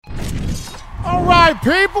All right,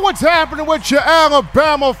 people, what's happening with your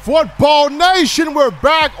Alabama football nation? We're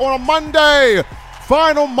back on a Monday,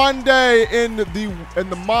 final Monday in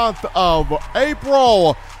the month of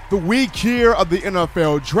April, the week here of the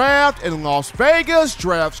NFL Draft in Las Vegas.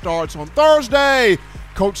 Draft starts on Thursday.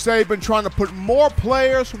 Coach Saban trying to put more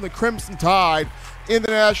players from the Crimson Tide in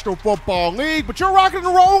the National Football League, but you're rocking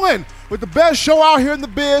and rolling with the best show out here in the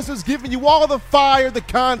business, giving you all the fire, the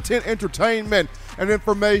content, entertainment, and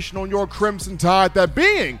information on your Crimson Tide, that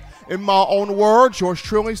being, in my own words, yours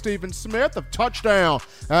truly, Stephen Smith of Touchdown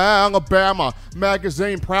Alabama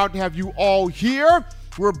Magazine. Proud to have you all here.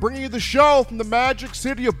 We're bringing you the show from the magic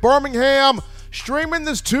city of Birmingham, streaming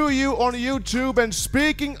this to you on YouTube. And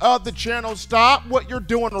speaking of the channel, stop what you're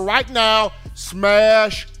doing right now.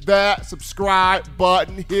 Smash that subscribe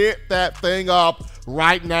button. Hit that thing up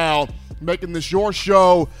right now. Making this your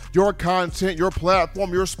show, your content, your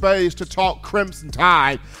platform, your space to talk Crimson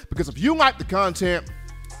Tide. Because if you like the content,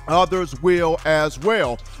 others will as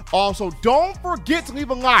well. Also, don't forget to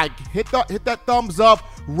leave a like. Hit that thumbs up.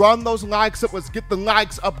 Run those likes up. Let's get the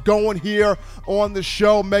likes up going here on the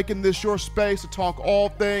show, making this your space to talk all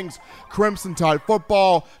things Crimson Tide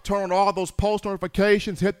football. Turn on all those post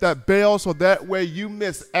notifications. Hit that bell so that way you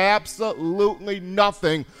miss absolutely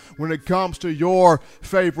nothing when it comes to your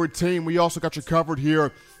favorite team. We also got you covered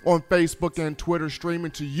here on Facebook and Twitter,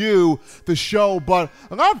 streaming to you the show. But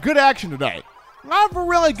a lot of good action today. A lot of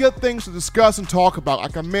really good things to discuss and talk about.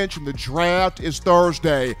 Like I mentioned, the draft is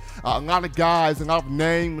Thursday. A lot of guys and a lot of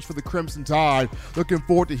names for the Crimson Tide. Looking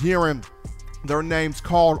forward to hearing their names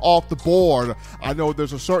called off the board. I know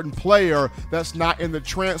there's a certain player that's not in the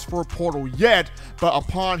transfer portal yet, but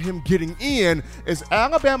upon him getting in, is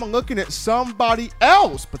Alabama looking at somebody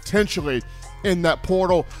else potentially in that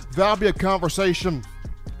portal? That'll be a conversation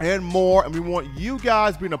and more, and we want you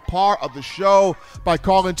guys being a part of the show by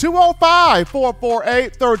calling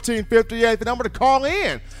 205-448-1358, the number to call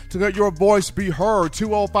in to let your voice be heard,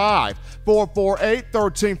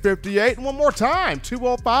 205-448-1358, and one more time,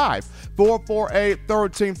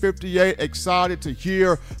 205-448-1358. Excited to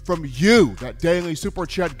hear from you. That daily Super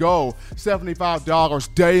Chat Go,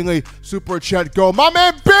 $75 daily Super Chat Go. My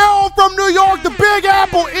man Bill from New York, the Big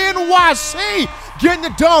Apple, NYC, getting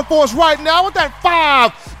it done for us right now with that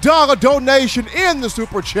 $5 donation in the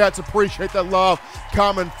Super Chats. Appreciate that love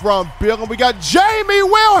coming from Bill. And we got Jamie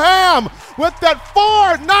Wilhelm with that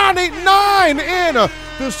 $4.99 in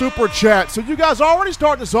the Super Chat. So you guys already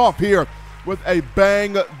starting us off here with a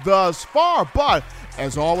bang thus far. But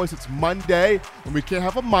as always, it's Monday, and we can't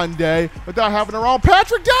have a Monday without having our own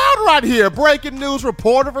Patrick Dowd right here. Breaking news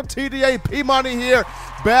reporter for TDAP Money here,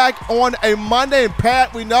 back on a Monday. And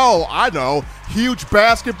Pat, I know, huge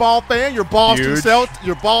basketball fan. Your Boston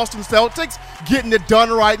Celtics getting it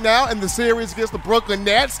done right now in the series against the Brooklyn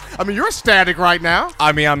Nets. I mean, you're ecstatic right now.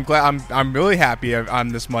 I mean, I'm glad. I'm really happy on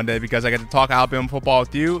this Monday because I get to talk Alabama football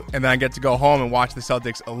with you, and then I get to go home and watch the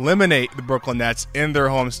Celtics eliminate the Brooklyn Nets in their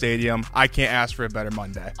home stadium. I can't ask for a better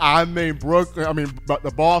Monday. But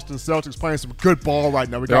the Boston Celtics playing some good ball right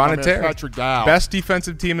now. They're on a tear. Patrick Dowd, best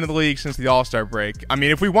defensive team in the league since the All-Star break. I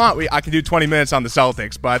mean, if we want, I can do 20 minutes on the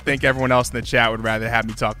Celtics, but I think everyone else in the chat would rather have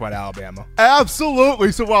me talk about Alabama.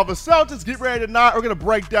 Absolutely. So while the Celtics get ready tonight, we're going to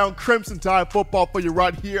break down Crimson Tide football for you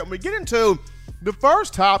right here. And we get into the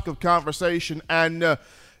first topic of conversation. And,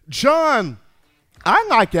 John, I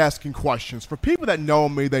like asking questions. For people that know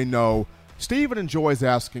me, they know Steven enjoys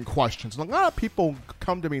asking questions. And a lot of people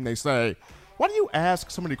come to me and they say, why do you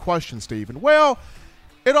ask so many questions, Steven? Well,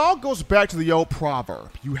 it all goes back to the old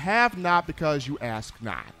proverb. You have not because you ask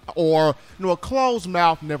not. Or, a closed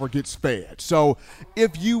mouth never gets fed. So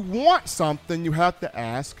if you want something, you have to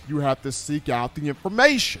ask. You have to seek out the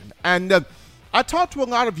information. And I talk to a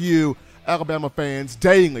lot of you Alabama fans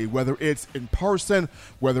daily, whether it's in person,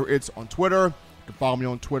 whether it's on Twitter. You can follow me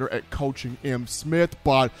on Twitter at CoachingMSmith.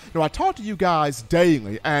 But, I talk to you guys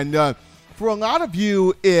daily. And for a lot of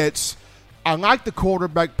you, it's, I like the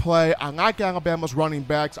quarterback play. I like Alabama's running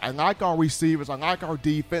backs. I like our receivers. I like our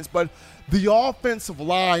defense. But the offensive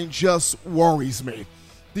line just worries me.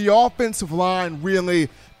 The offensive line really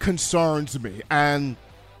concerns me. And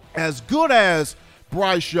as good as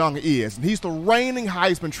Bryce Young is, and he's the reigning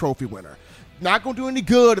Heisman Trophy winner, not going to do any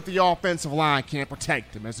good if the offensive line can't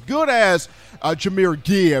protect him. As good as Jahmyr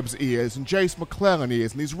Gibbs is and Jace McClellan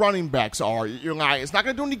is and these running backs are, it's not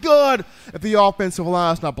going to do any good if the offensive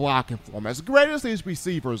line's not blocking for him. As great as these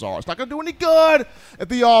receivers are, it's not going to do any good if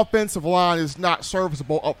the offensive line is not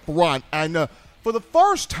serviceable up front. And for the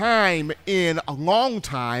first time in a long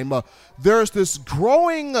time, there's this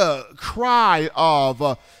growing cry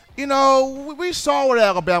of we saw what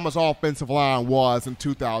Alabama's offensive line was in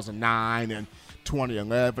 2009 and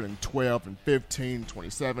 2011 and 12 and 15,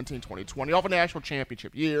 2017, 2020, all the national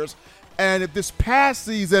championship years. And if this past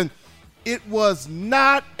season, it was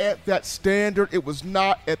not at that standard. It was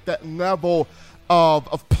not at that level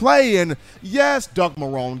of playing. Yes, Doug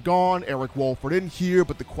Marrone gone, Eric Wolford in here,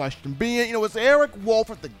 but the question being, is Eric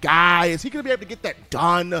Wolford the guy? Is he going to be able to get that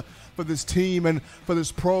done for this team and for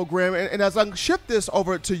this program? And as I shift this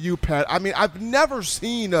over to you, Pat, I mean, I've never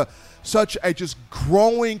seen such a just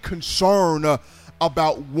growing concern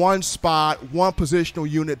about one spot, one positional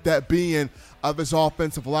unit, that being of this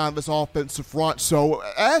offensive line, this offensive front. So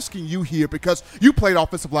asking you here, because you played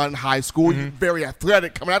offensive line in high school, you're very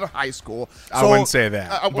athletic coming out of high school. So, I wouldn't say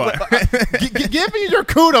that. Give me your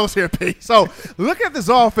kudos here, Pete. So look at this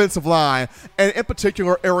offensive line, and in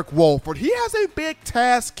particular Eric Wolford. He has a big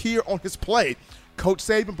task here on his plate. Coach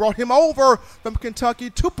Saban brought him over from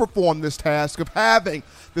Kentucky to perform this task of having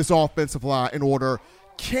this offensive line in order.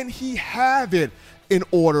 Can he have it in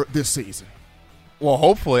order this season? Well,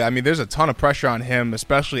 hopefully. I mean, there's a ton of pressure on him,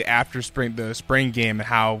 especially after the spring game and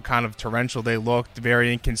how kind of torrential they looked,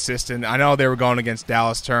 very inconsistent. I know they were going against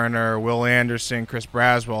Dallas Turner, Will Anderson, Chris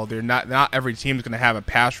Braswell. They're not every team's going to have a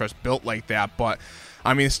pass rush built like that, but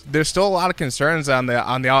I mean, there's still a lot of concerns on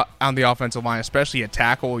the offensive line, especially at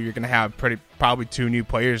tackle. You're going to have probably two new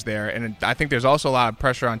players there, and I think there's also a lot of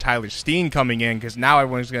pressure on Tyler Steen coming in, because now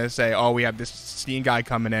everyone's going to say, "Oh, we have this Steen guy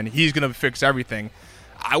coming in. He's going to fix everything."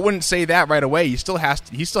 I wouldn't say that right away. He still has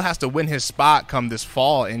to win his spot come this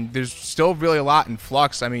fall, and there's still really a lot in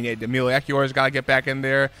flux. I mean, Emil Ekiyor's got to get back in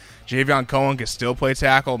there. Javion Cohen can still play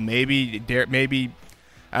tackle. Maybe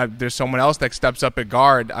there's someone else that steps up at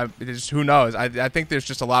guard. Who knows? I think there's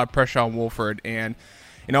just a lot of pressure on Wolford, and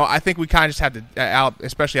I think we kind of just have to,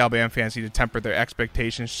 especially Alabama fans, need to temper their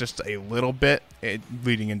expectations just a little bit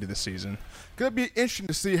leading into the season. Going to be interesting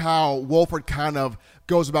to see how Wolford kind of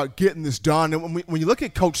goes about getting this done. And when you look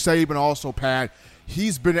at Coach Saban also, Pat,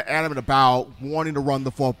 he's been adamant about wanting to run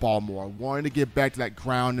the football more, wanting to get back to that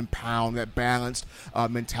ground and pound, that balanced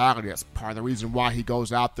mentality. That's part of the reason why he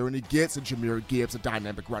goes out there and he gets a Jahmyr Gibbs, a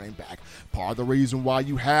dynamic running back. Part of the reason why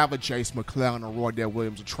you have a Chase McClellan, a Roydell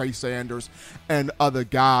Williams, a Trey Sanders, and other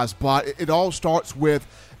guys. But it all starts with,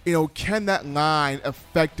 can that line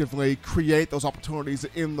effectively create those opportunities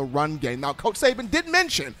in the run game? Now, Coach Saban did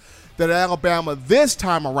mention that Alabama this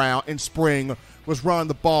time around in spring was running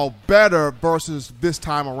the ball better versus this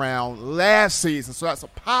time around last season. So that's a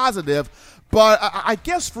positive. But I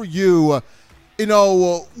guess for you,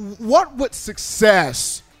 what would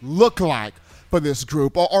success look like for this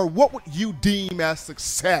group? Or what would you deem as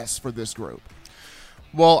success for this group?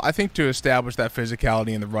 Well, I think to establish that physicality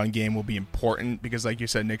in the run game will be important because, like you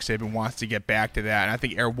said, Nick Saban wants to get back to that. And I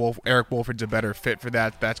think Eric Wolford's a better fit for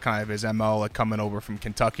that. That's kind of his MO, like coming over from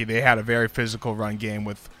Kentucky. They had a very physical run game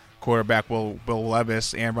with quarterback Will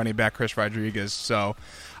Levis and running back Chris Rodriguez. So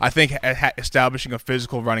I think establishing a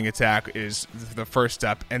physical running attack is the first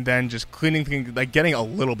step, and then just cleaning things, like getting a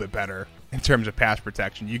little bit better in terms of pass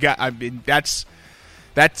protection.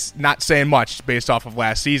 That's not saying much based off of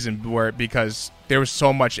last season, because there was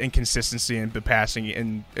so much inconsistency in the passing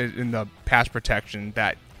in the pass protection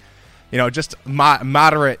that just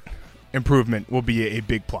moderate improvement will be a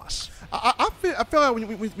big plus. I feel like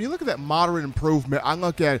when you look at that moderate improvement, I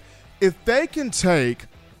look at if they can take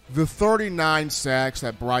the 39 sacks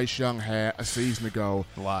that Bryce Young had a season ago,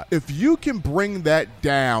 a lot. If you can bring that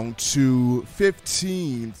down to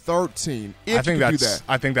 15, 13, I think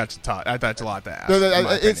that's tough. That's a lot to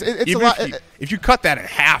ask. It's a lot. If you cut that in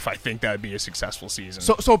half, I think that would be a successful season.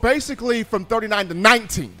 So basically, from 39 to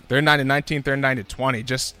 19, 39 to 19, 39 to 20.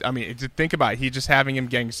 Think about it. He's just having him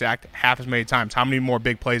getting sacked half as many times. How many more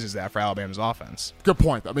big plays is that for Alabama's offense? Good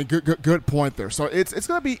point. I mean, good point there. So it's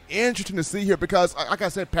going to be interesting to see here because, like I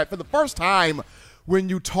said, Pat, for the first time, when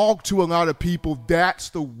you talk to a lot of people, that's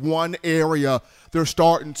the one area they're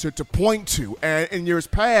starting to point to. And in years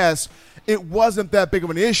past, it wasn't that big of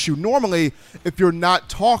an issue. Normally, if you're not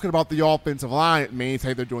talking about the offensive line, it means,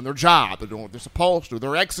 hey, they're doing their job. They're doing what they're supposed to.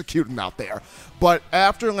 They're executing out there. But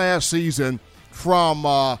after last season,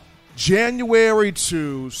 from January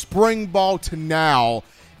to spring ball to now,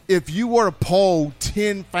 if you were to poll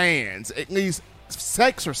 10 fans, at least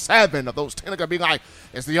 6 or 7 of those 10 are going to be like,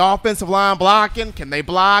 is the offensive line blocking? Can they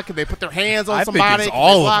block? Can they put their hands on somebody? I think it's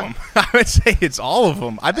all of them. I would say it's all of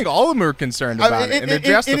them. I think all of them are concerned about it, and they're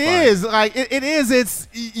justified. It is. It's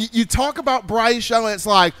you talk about Bryce Young, and it's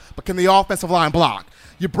like, but can the offensive line block?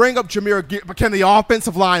 You bring up Jameer, but can the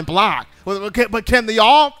offensive line block? But can the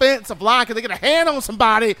offensive line, can they get a hand on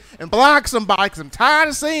somebody and block somebody? Because I'm tired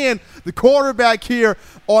of seeing the quarterback here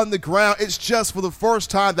on the ground. It's just for the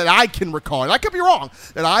first time that I can recall, and I could be wrong,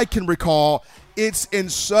 that I can recall, it's in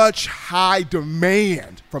such high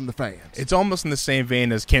demand from the fans. It's almost in the same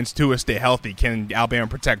vein as can Tua stay healthy? Can Alabama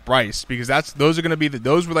protect Bryce? Because those are going to be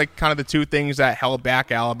those were like kind of the two things that held back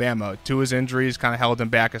Alabama. Tua's injuries kind of held him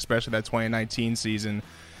back, especially that 2019 season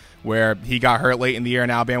where he got hurt late in the year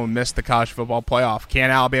and Alabama missed the college football playoff. Can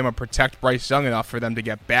Alabama protect Bryce Young enough for them to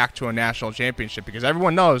get back to a national championship? Because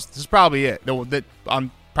everyone knows this is probably it.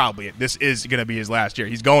 Probably it. This is going to be his last year.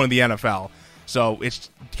 He's going to the NFL. So it's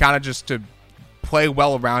kind of just to play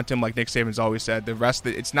well around him, like Nick Saban's always said. The rest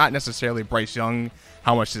of it's not necessarily Bryce Young.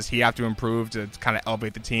 How much does he have to improve to kind of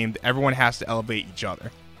elevate the team? Everyone has to elevate each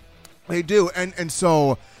other. They do. And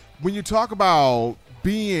so when you talk about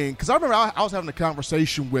being, because I remember I was having a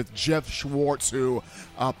conversation with Jeff Schwartz, who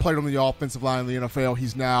played on the offensive line in the NFL.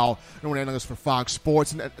 He's now an analyst for Fox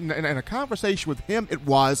Sports. And a conversation with him, it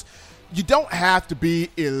was, you don't have to be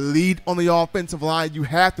elite on the offensive line. You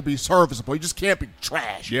have to be serviceable. You just can't be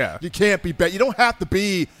trash. Yeah. You can't be bad. You don't have to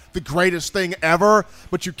be the greatest thing ever,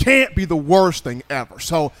 but you can't be the worst thing ever.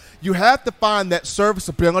 So you have to find that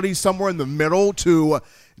serviceability somewhere in the middle to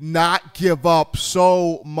not give up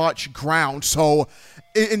so much ground. So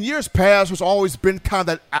in years past, there's always been kind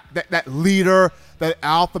of that leader, that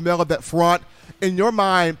alpha male at that front. In your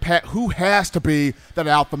mind, Pat, who has to be that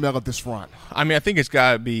alpha male at this front? I mean, I think it's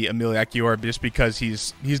got to be Emil Ekiyor just because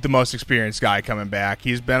he's the most experienced guy coming back.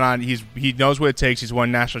 He knows what it takes. He's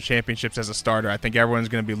won national championships as a starter. I think everyone's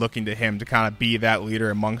going to be looking to him to kind of be that leader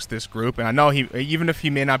amongst this group. And I know even if he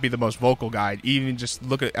may not be the most vocal guy, even just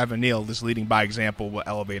look at Evan Neal, just leading by example will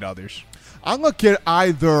elevate others. I look at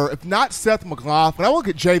either, if not Seth McLaughlin, I look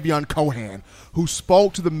at Javion Cohan, who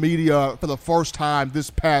spoke to the media for the first time this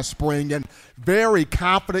past spring, and very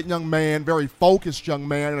confident young man, very focused young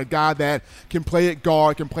man, and a guy that can play at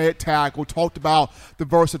guard, can play at tackle, talked about the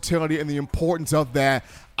versatility and the importance of that.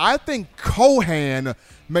 I think Cohan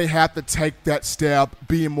may have to take that step,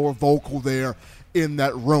 being more vocal there in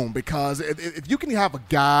that room, because if you can have a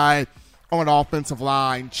guy on an offensive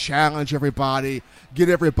line, challenge everybody, get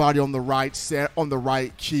everybody on the right set, on the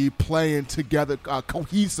right key, playing together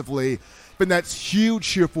cohesively, then that's huge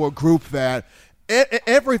here for a group that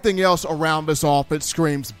everything else around this offense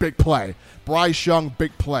screams big play. Bryce Young,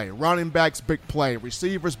 big play. Running backs, big play.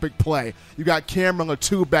 Receivers, big play. You got Cameron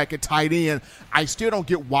Latou back at tight end. I still don't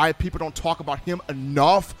get why people don't talk about him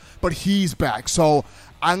enough, but he's back. So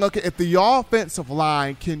I look at if the offensive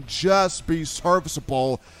line can just be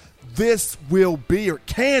serviceable, this will be or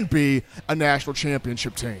can be a national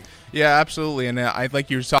championship team. Yeah, absolutely. And I like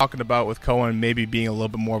you were talking about with Cohen maybe being a little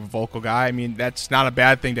bit more of a vocal guy. I mean, that's not a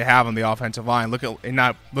bad thing to have on the offensive line. Look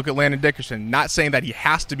at Landon Dickerson. Not saying that he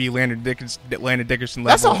has to be Landon Dickerson level.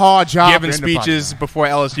 That's a hard job. Giving speeches before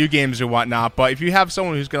LSU games or whatnot. But if you have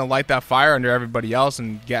someone who's going to light that fire under everybody else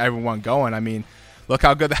and get everyone going, I mean, look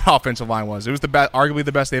how good that offensive line was. It was arguably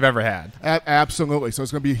the best they've ever had. Absolutely. So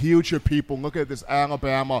it's going to be huge for people. Look at this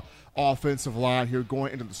Alabama offensive line here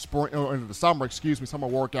going into the summer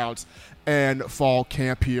workouts and fall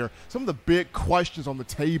camp here. Some of the big questions on the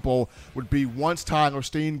table would be, once Tyler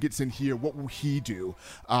Steen gets in here, what will he do?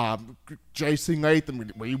 J.C. Latham,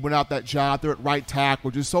 he went out that job there at right tackle.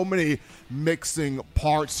 Just so many mixing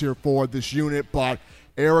parts here for this unit. But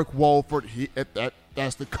Eric Wolford,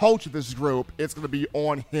 as the coach of this group, it's going to be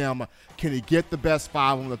on him. Can he get the best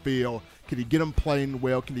five on the field? Can he get them playing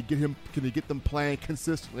well? Can he get them playing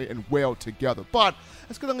consistently and well together? But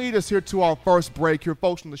that's going to lead us here to our first break here,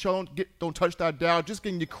 folks. On the show, don't touch that dial. Just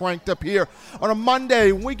getting you cranked up here on a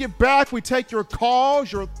Monday. When we get back, we take your calls,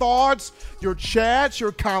 your thoughts, your chats,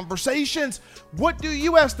 your conversations. What do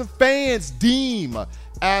you, as the fans, deem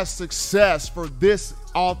as success for this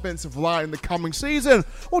offensive line in the coming season?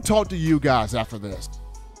 We'll talk to you guys after this.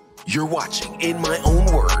 You're watching In My Own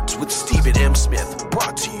Words with Stephen M. Smith,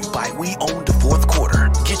 brought to you by We Own the Fourth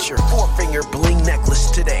Quarter. Get your four-finger bling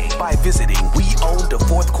necklace today by visiting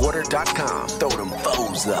weownthefourthquarter.com. Throw them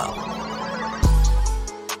foes up.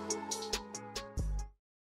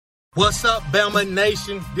 What's up, Bama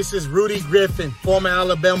Nation? This is Rudy Griffin, former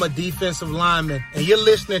Alabama defensive lineman, and you're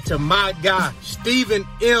listening to my guy, Stephen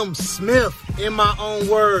M. Smith, In My Own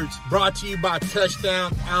Words, brought to you by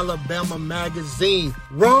Touchdown Alabama Magazine.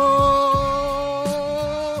 Roll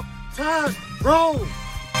Tide, roll!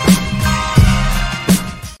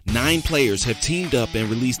 9 players have teamed up and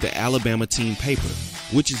released the Alabama Team Paper,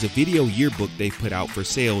 which is a video yearbook they've put out for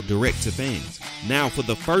sale direct to fans. Now, for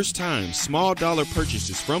the first time, small dollar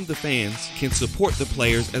purchases from the fans can support the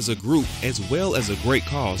players as a group as well as a great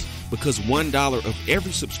cause, because $1 of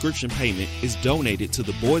every subscription payment is donated to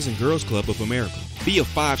the Boys and Girls Club of America. Be a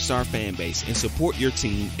 5-star fan base and support your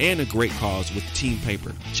team and a great cause with Team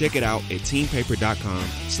Paper. Check it out at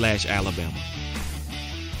teampaper.com/Alabama.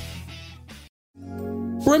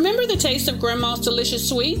 Remember the taste of Grandma's delicious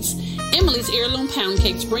sweets? Emily's Heirloom Pound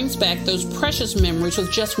Cakes brings back those precious memories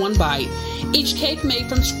with just one bite. Each cake made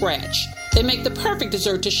from scratch. They make the perfect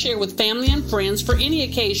dessert to share with family and friends for any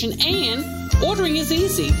occasion, and ordering is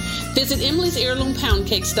easy. Visit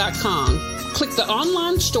emily'sheirloompoundcakes.com. Click the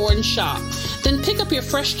online store and shop. Then pick up your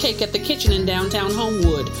fresh cake at the kitchen in downtown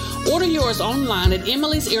Homewood. Order yours online at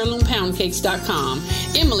emily'sheirloompoundcakes.com.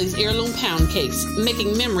 Emily's Heirloom Pound Cakes,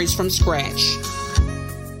 making memories from scratch.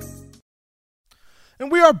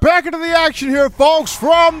 And we are back into the action here, folks,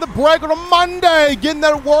 from the break on a Monday, getting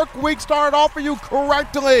that work week started off for you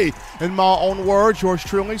correctly. In my own words, yours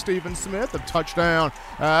truly, Stephen Smith of Touchdown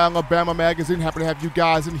Alabama Magazine. Happy to have you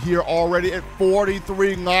guys in here already at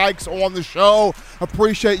 43 likes on the show.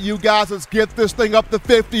 Appreciate you guys. Let's get this thing up to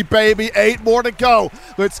 50, baby. 8 more to go.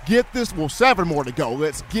 Let's get this, 7 more to go.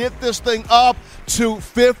 Let's get this thing up to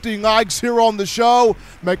 50 likes here on the show,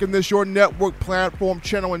 making this your network platform,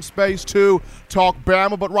 channel, and space to talk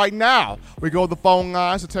Bama. But right now, we go to the phone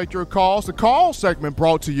lines to take your calls. The call segment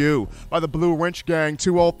brought to you by the Blue Wrench Gang,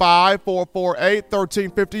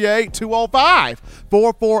 205-448-1358,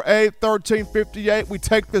 205-448-1358. We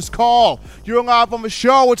take this call. You're live on the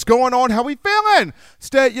show. What's going on? How we feeling?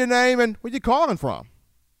 State your name and where you calling from.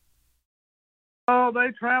 Oh,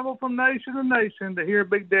 they travel from nation to nation to hear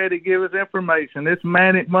Big Daddy give us information. It's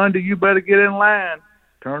Manic Monday. You better get in line.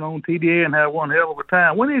 Turn on TDA and have one hell of a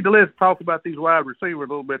time. We need to let's talk about these wide receivers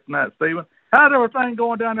a little bit tonight, Stephen. How's everything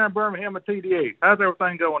going down there in Birmingham at TDA? How's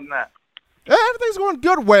everything going tonight? Everything's going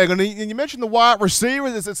good, Wagon. And you mentioned the wide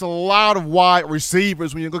receivers. It's a lot of wide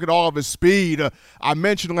receivers when you look at all of his speed. I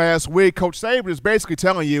mentioned last week, Coach Saban is basically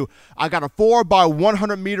telling you, I got a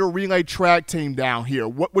 4x100-meter relay track team down here.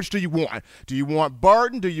 Which do you want? Do you want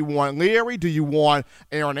Burton? Do you want Leary? Do you want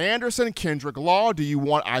Aaron Anderson, Kendrick Law? Do you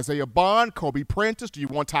want Isaiah Bond, Kobe Prentice? Do you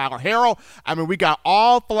want Tyler Harrell? I mean, we got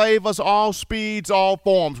all flavors, all speeds, all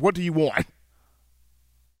forms. What do you want?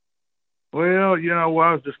 Well,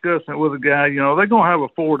 I was discussing it with a guy. They're going to have a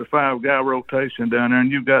 4 to 5 guy rotation down there, and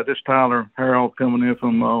you've got this Tyler Harrell coming in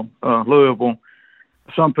from Louisville.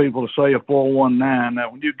 Some people say a 4.19.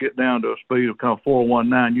 Now, when you get down to a speed of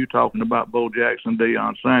 4.19, you're talking about Bo Jackson,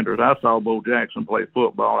 Deion Sanders. I saw Bo Jackson play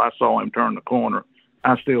football. I saw him turn the corner.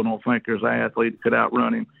 I still don't think there's an athlete that could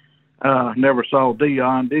outrun him. Never saw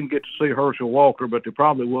Deion. Didn't get to see Herschel Walker, but there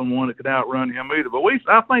probably wasn't one that could outrun him either. But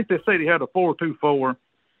I think they said he had a 4.24.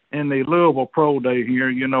 In the Louisville Pro Day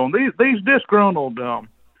here, these disgruntled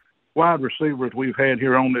wide receivers we've had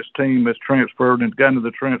here on this team that's transferred and got into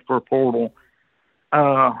the transfer portal.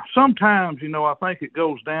 Sometimes, I think it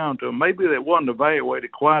goes down to maybe they wasn't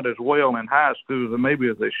evaluated quite as well in high school as maybe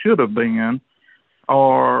as they should have been,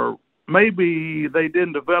 or maybe they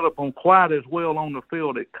didn't develop them quite as well on the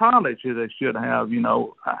field at college as they should have.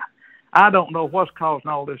 I don't know what's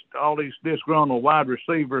causing all these disgruntled wide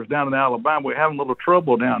receivers down in Alabama. We're having a little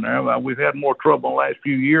trouble down there. We've had more trouble in the last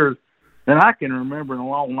few years than I can remember in a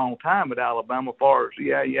long, long time at Alabama as far as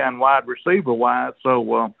and wide receiver wise.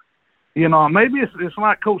 So, maybe it's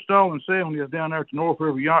like Coach Stallings said when he was down there at the North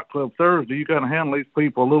River Yacht Club Thursday. You got to handle these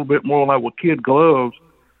people a little bit more like with kid gloves.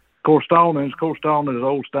 Coach Stallings is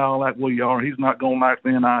old style like we are. He's not going like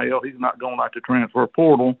the NIL. He's not going like the transfer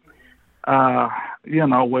portal. The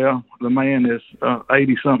man is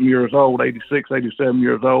 80-something years old, 86, 87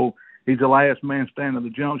 years old. He's the last man standing at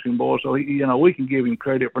the junction, boy. So, we can give him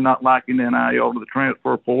credit for not liking the NIL to the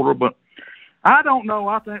transfer portal. But I don't know.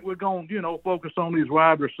 I think we're going to, focus on these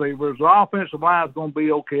wide receivers. The offensive line is going to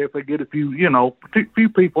be okay if they get a few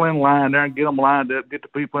people in line there and get them lined up, get the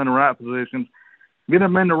people in the right positions, get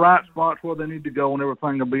them in the right spots where they need to go, and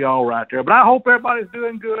everything will be all right there. But I hope everybody's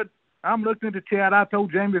doing good. I'm looking at the chat. I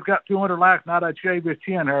told Jamie he's got 200 likes, and I'd shave his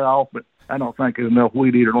chin hair off, but I don't think there's enough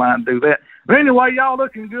weed eater line to do that. But anyway, y'all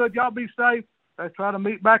looking good. Y'all be safe. Let's try to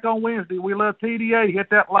meet back on Wednesday. We love TDA. Hit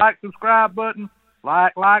that like, subscribe button.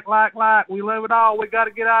 Like. We love it all. We got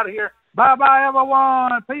to get out of here. Bye-bye,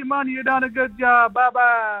 everyone. Pete Money, you done a good job.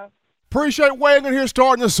 Bye-bye. Appreciate Wagon here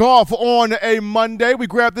starting us off on a Monday. We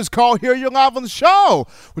grabbed this call here. You're live on the show.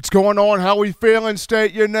 What's going on? How we feeling?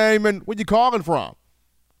 State your name and where you calling from.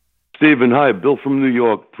 Stephen, hi. Bill from New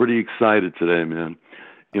York. Pretty excited today, man.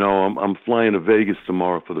 I'm flying to Vegas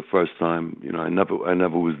tomorrow for the first time. I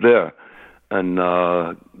never was there, and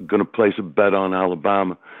gonna place a bet on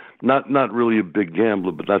Alabama. not really a big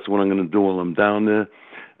gambler, but that's what I'm going to do while I'm down there.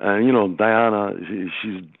 And, Diana,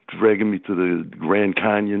 she's dragging me to the Grand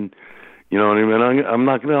Canyon. You know what I mean? I'm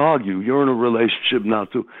not going to argue. You're in a relationship now,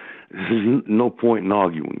 too. There's no point in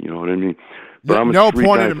arguing, you know what I mean? But I'm no a street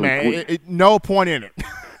point guy in it, man. No point in it.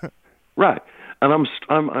 Right. And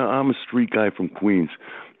I'm a street guy from Queens.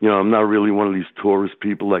 I'm not really one of these tourist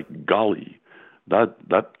people like, golly,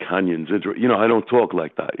 that canyon's interesting. I don't talk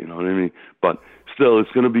like that, you know what I mean? But still,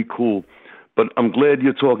 it's going to be cool. But I'm glad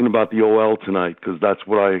you're talking about the OL tonight, because that's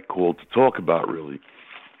what I called to talk about, really.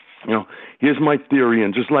 Here's my theory,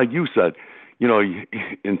 and just like you said,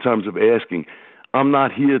 in terms of asking, I'm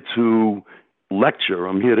not here to lecture.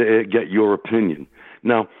 I'm here to get your opinion.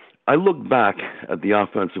 Now, I look back at the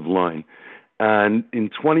offensive line, and in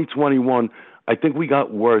 2021, I think we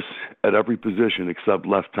got worse at every position except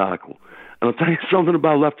left tackle. And I'll tell you something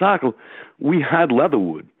about left tackle. We had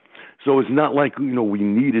Leatherwood. So it's not like, we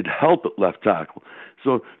needed help at left tackle.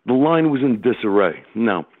 So the line was in disarray.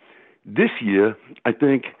 Now, this year, I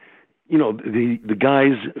think, the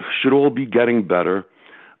guys should all be getting better.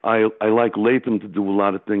 I like Latham to do a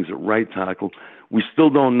lot of things at right tackle. We still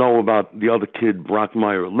don't know about the other kid,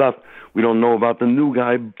 Brockmeyer, at left. We don't know about the new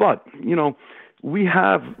guy. But, we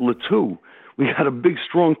have Latou. We got a big,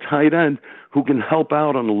 strong tight end who can help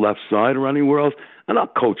out on the left side or anywhere else. And our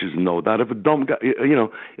coaches know that. If a dumb guy,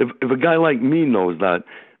 if a guy like me knows that,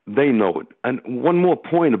 they know it. And one more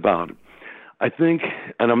point about it. I think,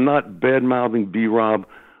 and I'm not bad-mouthing B-Rob,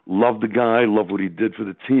 love the guy, love what he did for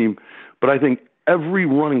the team, but I think every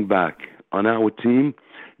running back on our team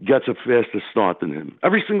gets a faster start than him.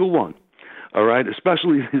 Every single one, all right?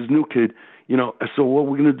 Especially his new kid, so what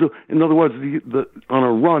we're going to do, in other words, on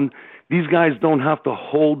a run, these guys don't have to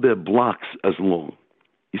hold their blocks as long.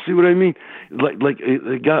 You see what I mean? Like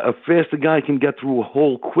a faster guy can get through a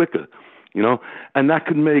hole quicker, and that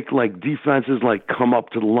could make defenses come up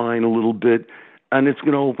to the line a little bit, and it's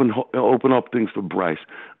going to open up things for Bryce.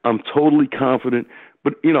 I'm totally confident,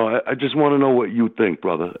 but I just want to know what you think,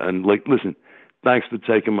 brother. And listen, thanks for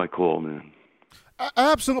taking my call, man. I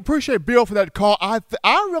absolutely appreciate Bill for that call. I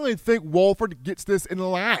really think Wolford gets this in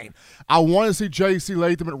line. I want to see J.C.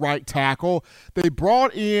 Latham at right tackle. They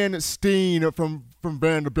brought in Steen from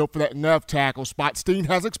Vanderbilt for that left tackle spot. Steen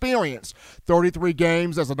has experience. 33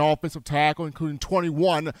 games as an offensive tackle, including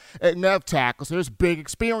 21 at left tackle. So there's big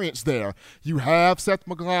experience there. You have Seth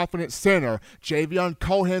McLaughlin at center. Javion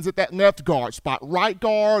Cohen's at that left guard spot. Right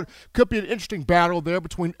guard could be an interesting battle there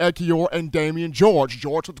between Ekiyor and Damian George.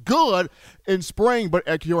 George looked good in spring, but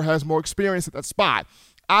Ekiyor has more experience at that spot.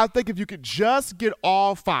 I think if you could just get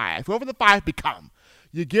all five, whoever the five become,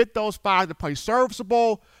 you get those five to play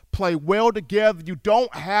serviceable, play well together. You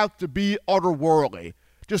don't have to be otherworldly.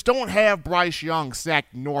 Just don't have Bryce Young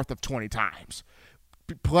sacked north of 20 times.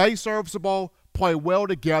 Play serviceable, play well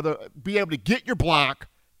together, be able to get your block,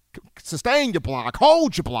 sustain your block,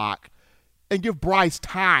 hold your block, and give Bryce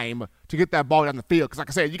time to get that ball down the field. Because like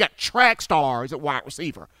I said, you got track stars at wide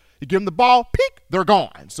receiver. You give them the ball, peek, they're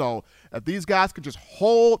gone. So if these guys can just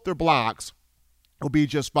hold their blocks, it'll be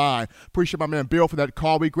just fine. Appreciate my man Bill for that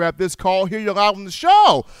call. We grabbed this call. Here you're live on the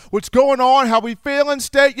show. What's going on? How we feeling?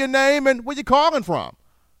 State your name and where you calling from.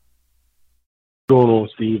 What's going on,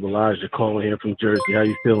 Steve? Elijah calling here from Jersey. How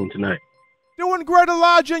you feeling tonight? Doing great,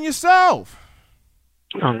 Elijah, and yourself?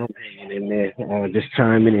 I'm hanging in there. Just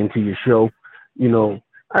chiming into your show.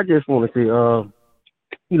 I just want to say,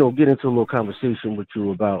 get into a little conversation with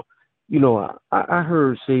you about, I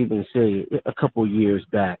heard Saban say a couple years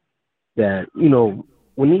back that,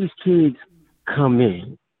 when these kids come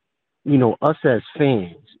in, us as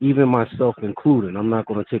fans, even myself included, I'm not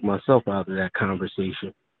going to take myself out of that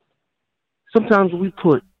conversation. Sometimes we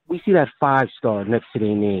see that 5-star next to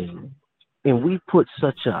their name, and we put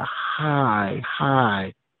such a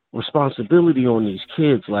high responsibility on these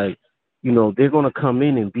kids. They're going to come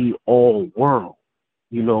in and be all world,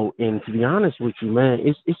 and to be honest with you, man,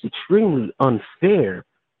 it's extremely unfair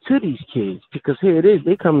to these kids, because here it is,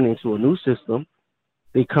 they coming into a new system,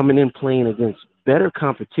 they coming in playing against better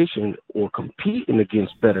competition or competing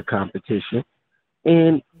against better competition,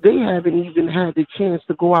 and they haven't even had the chance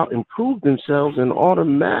to go out and prove themselves, and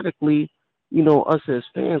automatically, us as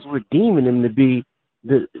fans, we're deeming them to be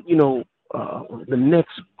the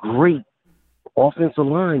next great offensive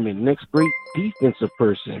lineman, next great defensive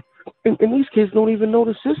person, and these kids don't even know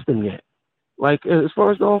the system yet. As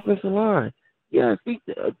far as the offensive line, yeah,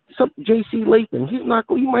 J.C. Latham, he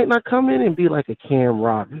might not come in and be like a Cam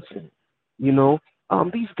Robinson.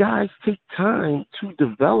 These guys take time to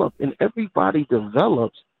develop, and everybody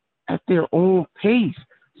develops at their own pace.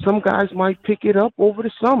 Some guys might pick it up over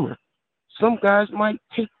the summer. Some guys might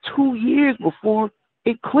take 2 years before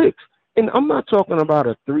it clicks. And I'm not talking about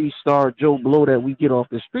a 3-star Joe Blow that we get off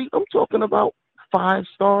the street. I'm talking about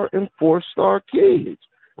 5-star and 4-star kids.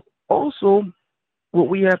 Also, what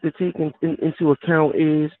we have to take into account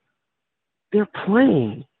is they're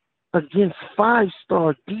playing against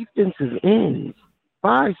 5-star defensive ends,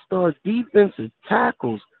 5-star defensive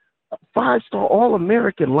tackles, 5-star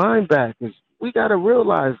All-American linebackers. We got to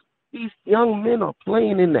realize these young men are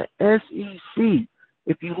playing in the SEC.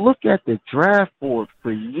 If you look at the draft board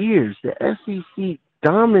for years, the SEC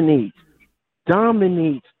dominates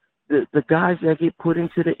the guys that get put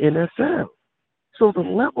into the NFL. So the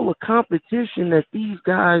level of competition that these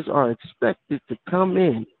guys are expected to come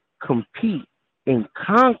in, compete, and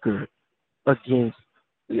conquer against,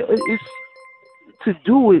 it's to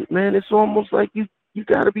do it, man. It's almost like you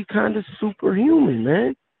got to be kind of superhuman,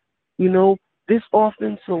 man. This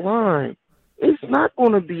offensive line, it's not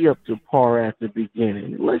going to be up to par at the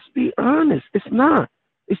beginning. Let's be honest. It's not.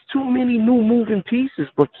 It's too many new moving pieces,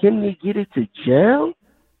 but can they get it to gel?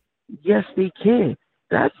 Yes, they can.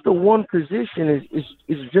 That's the one position is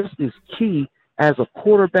just as key as a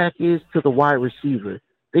quarterback is to the wide receiver.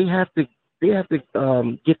 They have to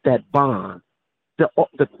get that bond.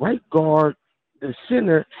 The right guard, the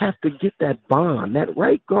center have to get that bond. That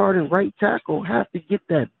right guard and right tackle have to get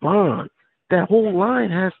that bond. That whole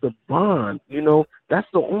line has to bond. That's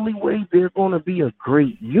the only way they're going to be a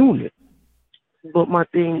great unit. But my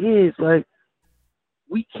thing is, like,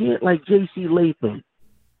 we can't, like J.C. Latham.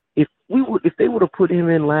 If they would have put him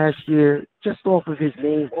in last year just off of his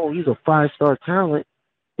name, he's a 5-star talent,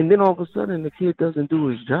 and then all of a sudden the kid doesn't do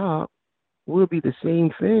his job, we'll be the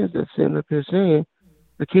same fans that's sitting up here saying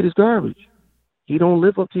the kid is garbage. He don't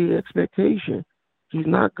live up to your expectation. He's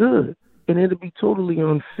not good. And it'll be totally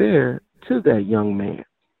unfair to that young man,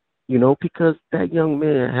 because that young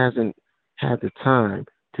man hasn't had the time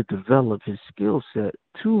to develop his skill set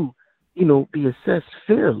to, be assessed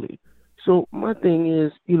fairly. So my thing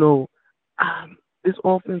is, this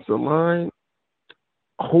offensive line,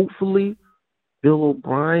 hopefully Bill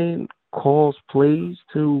O'Brien calls plays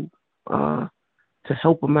to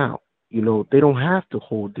help them out. They don't have to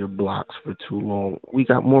hold their blocks for too long. We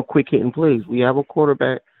got more quick hitting plays. We have a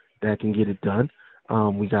quarterback that can get it done.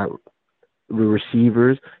 We got the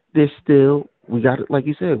receivers. We got, like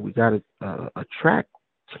you said, we got a track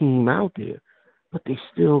team out there, but they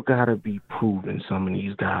still got to be proven, some of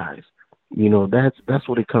these guys. That's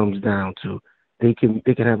what it comes down to. They can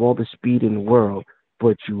have all the speed in the world,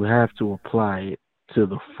 but you have to apply it to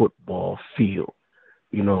the football field.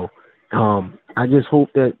 I just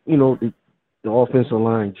hope that the offensive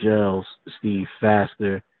line gels, Steve,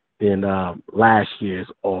 faster than last year's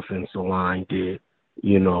offensive line did.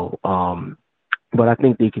 But I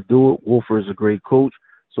think they could do it. Wolfer is a great coach.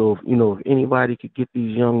 So if anybody could get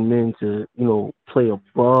these young men to play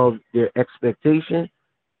above their expectation,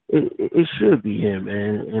 it should be him,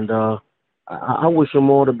 man. And I wish him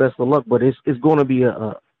all the best of luck. But it's going to be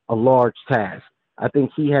a large task. I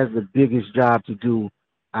think he has the biggest job to do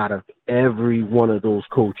out of every one of those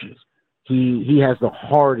coaches. He has the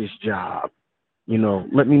hardest job.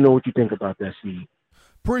 Let me know what you think about that, Steve.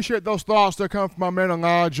 Appreciate those thoughts that come from my man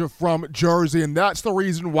Elijah from Jersey, and that's the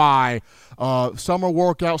reason why summer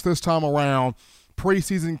workouts this time around,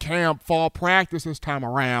 preseason camp, fall practice this time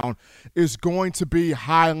around is going to be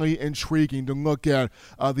highly intriguing to look at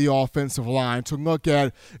the offensive line, to look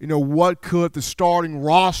at, what could the starting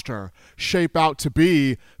roster shape out to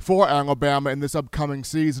be for Alabama in this upcoming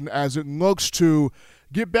season as it looks to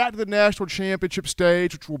get back to the national championship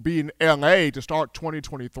stage, which will be in L.A. to start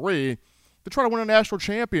 2023. To try to win a national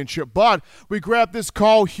championship. But we grab this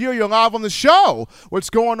call here. You're live on the show. What's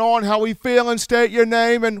going on? How we feeling? State your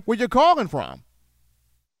name and where you're calling from.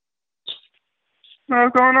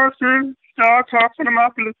 What's going on, Steve? Charles talk from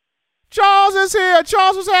Demopolis. Charles is here.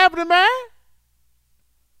 Charles, what's happening, man?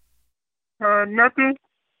 Nothing.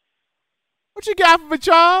 What you got for me,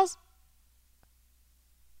 Charles?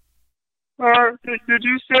 Did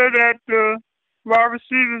you say that the wide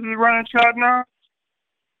receivers is running track now?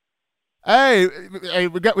 Hey,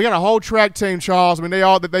 we got a whole track team, Charles. I mean, they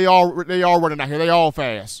all running out here. They all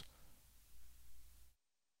fast.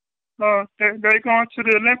 They going to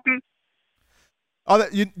the Olympics?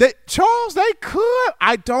 Charles, they could.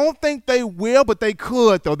 I don't think they will, but they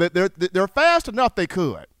could though. They're fast enough. They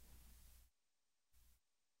could.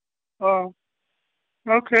 Oh,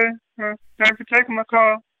 okay. Thanks for taking my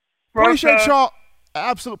call. Appreciate Charles.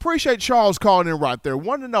 Absolutely. Appreciate Charles calling in right there.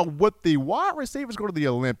 Want to know what the wide receivers go to the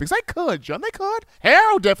Olympics. They could, John. They could.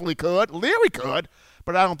 Harold definitely could. Leary could.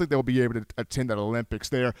 But I don't think they'll be able to attend that Olympics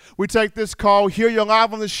there. We take this call. Here you're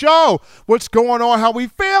live on the show. What's going on? How we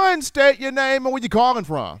feeling? State your name and where you calling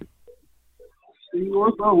from. Steve,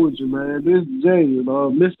 what's up with you, man? This is Jay,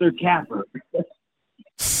 Mr. Capper.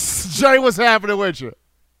 Jay, what's happening with you?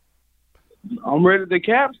 I'm ready to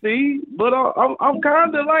cap, Steve, but I'm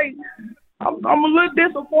kind of like I'm a little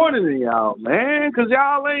disappointed in y'all, man, because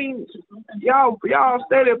y'all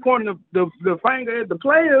steady pointing the finger at the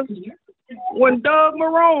players when Doug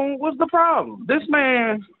Marrone was the problem. This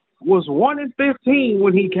man was 1-15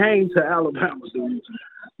 when he came to Alabama, dude.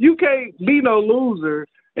 You can't be no loser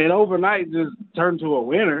and overnight just turn to a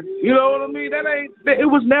winner. You know what I mean? It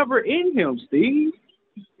was never in him, Steve.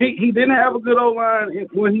 He didn't have a good O-line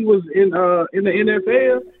when he was in the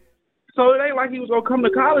NFL, so it ain't like he was gonna come to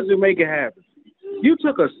college and make it happen. You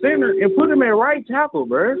took a center and put him at right tackle,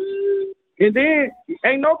 bro, and then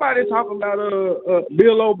ain't nobody talking about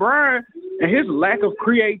Bill O'Brien and his lack of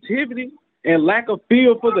creativity and lack of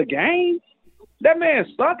feel for the game. That man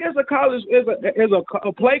suck as a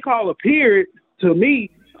play caller, period, to me.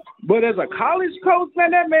 But as a college coach,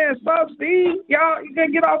 man, that man sucks, Steve. Y'all, you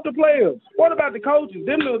can't get off the players. What about the coaches?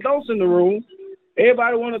 Them the adults in the room.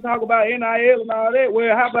 Everybody want to talk about NIL and all that.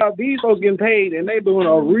 Well, how about these folks getting paid and they doing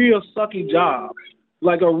a real sucky job,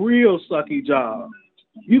 like a real sucky job.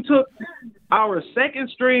 You took our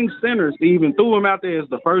second string center, Steve, and threw him out there as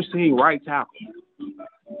the first team right tackle.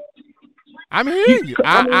 I'm hearing you.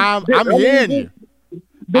 I'm hearing you.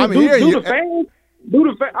 I'm hearing you.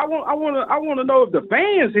 I want to know if the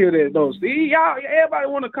fans hear that though, Steve. Y'all, everybody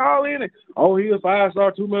want to call in and he's a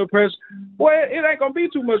 5-star, too much pressure. Well, it ain't gonna be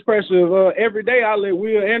too much pressure. Every day I let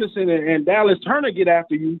Will Anderson and Dallas Turner get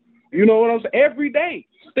after you. You know what I'm saying? Every day,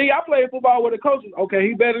 Steve. I played football with a coach. Okay,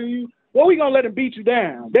 he better than you. Well, we gonna let him beat you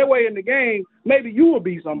down. That way in the game, maybe you will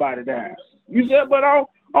beat somebody down. You said, but I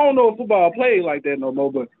don't know if football plays like that no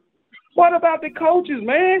more. But what about the coaches,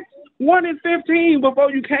 man? 1-15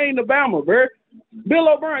 before you came to Bama, bro. Bill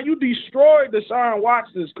O'Brien, you destroyed Deshaun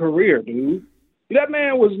Watson's career, dude. That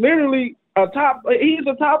man was literally he's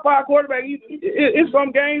a top 5 quarterback. In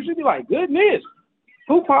some games, you'd be like, goodness,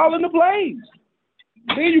 who calling the plays?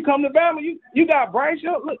 Then you come to Bama, you got Bryce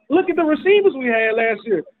Young. Look at the receivers we had last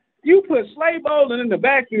year. You put Slade Bolden in the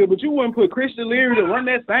backfield, but you wouldn't put Christian Leary to run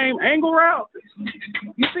that same angle route.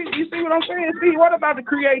 You see what I'm saying? See, what about the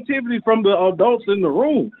creativity from the adults in the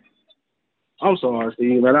room? I'm sorry,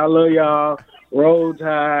 Steve, man. I love y'all. Roll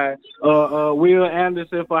Tide, Will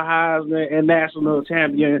Anderson for Heisman and national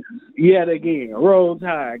champion yet again. Roll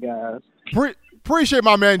Tide, guys. Appreciate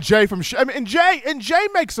my man Jay from. And Jay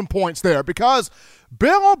makes some points there because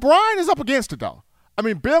Bill O'Brien is up against it, though. I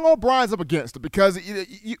mean, Bill O'Brien's up against it because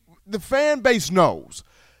the fan base knows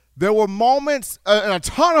there were moments, and a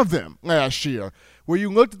ton of them last year, where you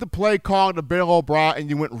looked at the play call to Bill O'Brien and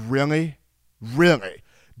you went, really? Really?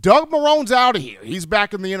 Doug Marrone's out of here. He's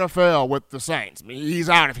back in the NFL with the Saints. I mean, he's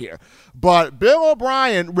out of here. But Bill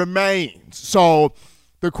O'Brien remains. So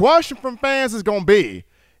the question from fans is going to be,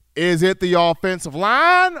 is it the offensive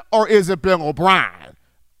line or is it Bill O'Brien?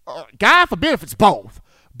 God forbid if it's both.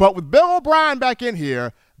 But with Bill O'Brien back in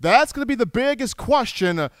here, that's going to be the biggest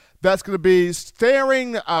question that's going to be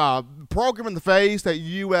staring the program in the face that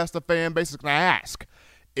you as the fan base is going to ask.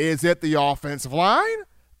 Is it the offensive line?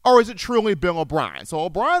 Or is it truly Bill O'Brien? So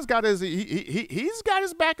O'Brien's got he's got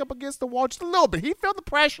his back up against the wall just a little bit. He felt the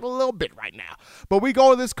pressure a little bit right now. But we go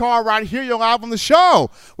to this call right here. You're live on the show.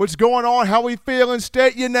 What's going on? How we feeling?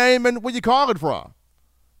 State your name and where you calling from.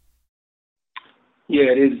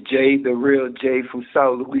 Yeah, this is Jay, the real Jay from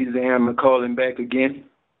South Louisiana, calling back again.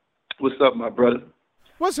 What's up, my brother?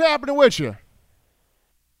 What's happening with you?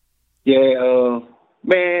 Yeah,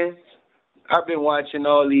 man. I've been watching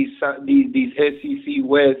all these SEC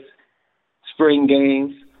West spring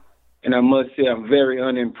games, and I must say I'm very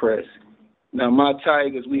unimpressed. Now, my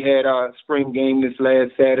Tigers, we had our spring game this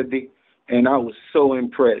last Saturday, and I was so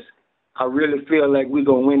impressed. I really feel like we're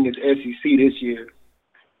going to win this SEC this year.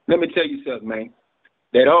 Let me tell you something, man.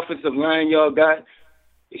 That offensive line y'all got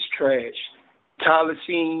is trash. Tyler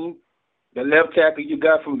Sheen, the left tackle you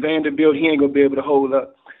got from Vanderbilt, he ain't going to be able to hold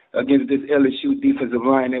up against this LSU defensive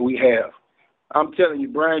line that we have. I'm telling you,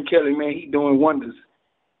 Brian Kelly, man, he's doing wonders.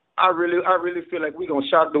 I really feel like we're going to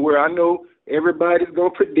shock the world. I know everybody's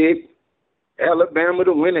going to predict Alabama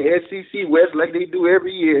to win the SEC West like they do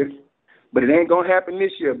every year, but it ain't going to happen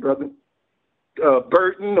this year, brother.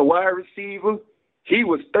 Burton, the wide receiver, he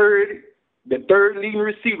was the third leading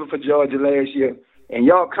receiver for Georgia last year, and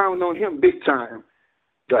y'all counting on him big time.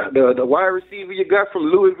 The wide receiver you got from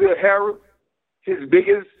Louisville, Harold, his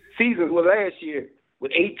biggest season was last year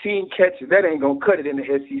with 18 catches. That ain't going to cut it in the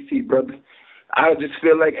SEC, brother. I just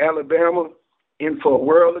feel like Alabama in for a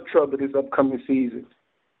world of trouble this upcoming season.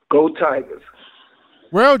 Go Tigers.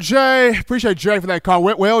 Well, Jay, appreciate Jay for that call.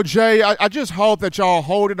 Well, Jay, I just hope that y'all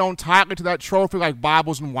hold it on tightly to that trophy like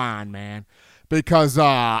Bibles and wine, man. Because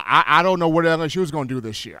I don't know what LSU is going to do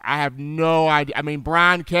this year. I have no idea. I mean,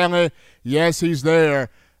 Brian Kelly, yes, he's there,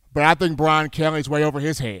 but I think Brian Kelly's way over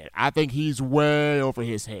his head. I think he's way over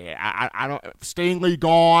his head. I don't. Stingley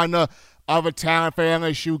gone, other talent for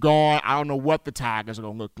LSU gone. I don't know what the Tigers are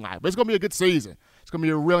going to look like, but it's going to be a good season. It's going to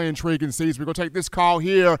be a really intriguing season. We're going to take this call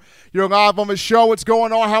here. You're live on the show. What's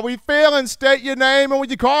going on? How we feeling? State your name and where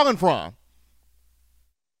you calling from.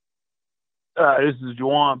 This is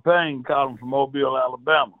Juwan Payne calling from Mobile,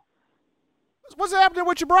 Alabama. What's happening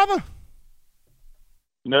with you, brother?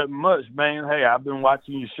 Nothing much, man. Hey, I've been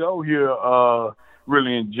watching your show here.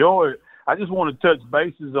 Really enjoy it. I just want to touch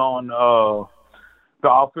bases on the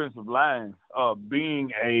offensive line.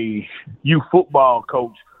 Being a youth football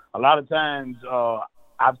coach, a lot of times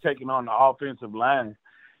I've taken on the offensive line,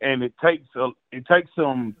 and it takes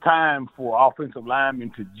some time for offensive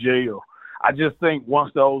linemen to gel. I just think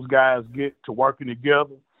once those guys get to working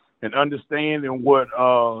together and understanding what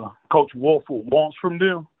Coach Wolford wants from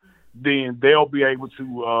them, then they'll be able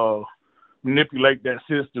to manipulate that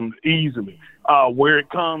system easily. Where it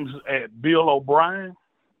comes at Bill O'Brien,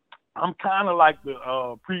 I'm kind of like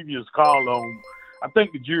the previous call on, I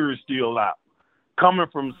think the jury's still out. Coming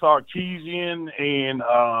from Sarkisian and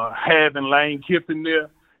having Lane Kiffin there,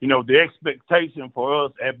 you know, the expectation for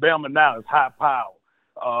us at Bama now is high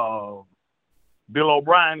power. Bill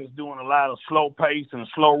O'Brien is doing a lot of slow pace and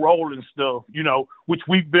slow rolling stuff, you know, which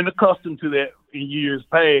we've been accustomed to that in years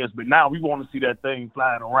past. But now we want to see that thing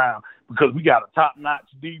flying around because we got a top-notch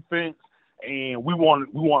defense, and we want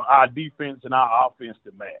our defense and our offense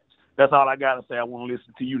to match. That's all I got to say. I want to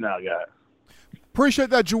listen to you now, guys. Appreciate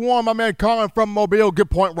that, Juwan, my man, calling from Mobile. Good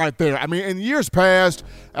point right there. I mean, in years past,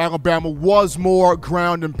 Alabama was more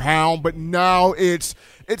ground and pound, but now it's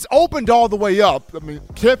opened all the way up. I mean,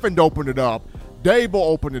 Kiffin opened it up. Dable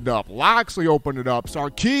opened it up. Loxley opened it up.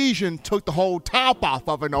 Sarkisian took the whole top off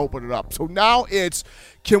of it and opened it up. So now it's,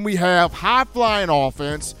 can we have high-flying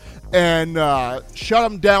offense and shut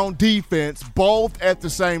them down defense both at the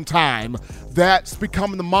same time? That's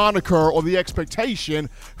becoming the moniker or the expectation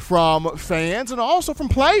from fans and also from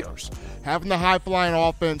players, having the high-flying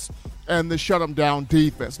offense and the shut them down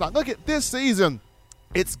defense. Now, look at this season.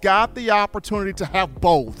 It's got the opportunity to have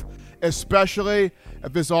both, especially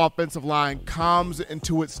if this offensive line comes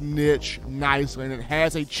into its niche nicely and it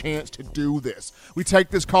has a chance to do this. We take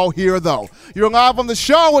this call here, though. You're live on the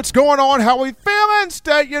show. What's going on? How we feeling?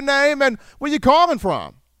 State your name and where you calling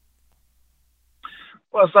from.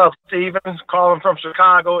 What's up, Steven? Calling from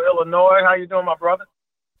Chicago, Illinois. How you doing, my brother?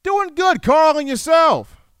 Doing good. Calling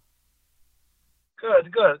yourself.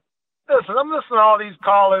 Good, good. Listen, I'm listening to all these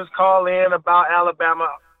callers call in about Alabama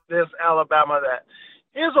this, Alabama that.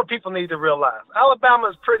 Here's what people need to realize. Alabama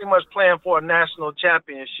is pretty much playing for a national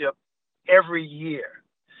championship every year.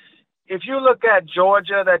 If you look at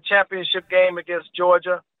Georgia, that championship game against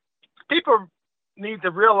Georgia, people need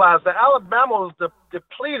to realize that Alabama was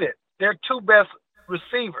depleted their two best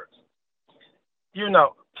receivers. You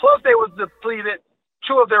know, plus they was depleted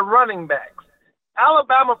two of their running backs.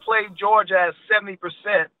 Alabama played Georgia at 70%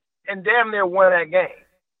 and damn near won that game.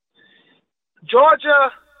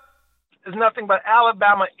 Georgia is nothing but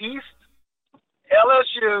Alabama East.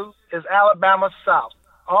 LSU is Alabama South.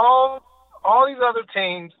 All these other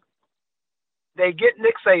teams, they get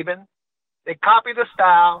Nick Saban, they copy the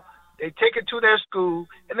style, they take it to their school,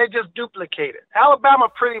 and they just duplicate it. Alabama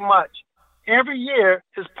pretty much every year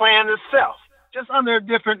is playing itself, just under a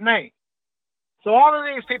different name. So all of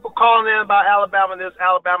these people calling in about Alabama this,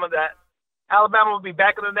 Alabama that, Alabama will be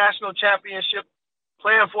back in the national championship,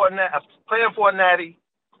 playing for a natty.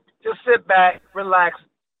 Just sit back, relax.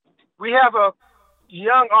 We have a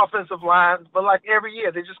young offensive line, but like every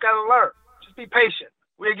year, they just got to learn. Just be patient.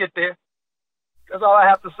 We'll get there. That's all I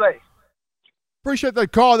have to say. Appreciate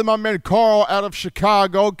that call. Then my man Carl out of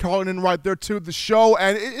Chicago calling in right there to the show.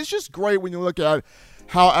 And it's just great when you look at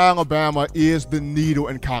how Alabama is the needle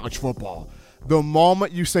in college football. The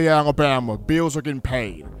moment you say Alabama, bills are getting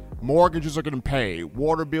paid. Mortgages are getting paid.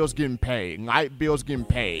 Water bills getting paid. Light bills getting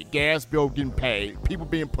paid. Gas bill getting paid. People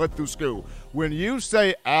being put through school. When you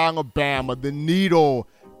say Alabama, the needle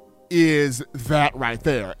is that right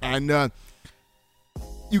there. And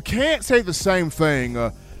you can't say the same thing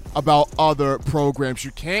about other programs.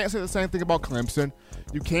 You can't say the same thing about Clemson.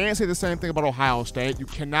 You can't say the same thing about Ohio State. You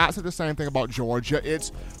cannot say the same thing about Georgia. It's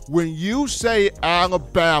when you say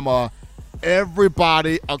Alabama,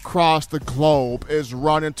 everybody across the globe is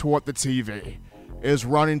running toward the TV, is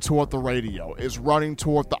running toward the radio, is running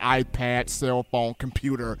toward the iPad, cell phone,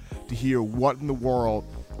 computer to hear what in the world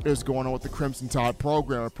is going on with the Crimson Tide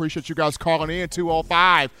program. I appreciate you guys calling in.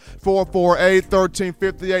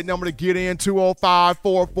 205-448-1358. Number to get in,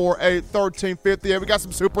 205-448-1358. We got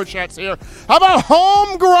some super chats here. How about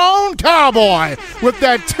Homegrown Cowboy with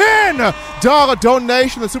that $10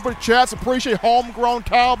 donation? The super chats. Appreciate Homegrown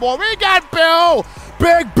Cowboy. We got Bill,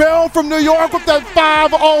 Big Bill from New York with that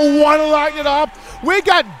 501 lighting it up. We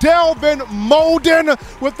got Delvin Molden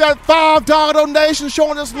with that $5 donation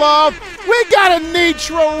showing us love. We got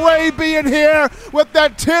Anitra Raby in here with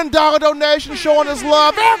that $10 donation showing us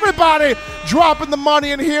love. Everybody dropping the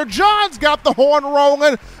money in here. John's got the horn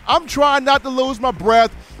rolling. I'm trying not to lose my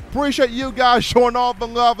breath. Appreciate you guys showing all the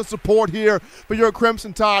love and support here for your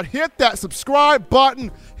Crimson Tide. Hit that subscribe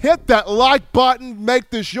button. Hit that like button.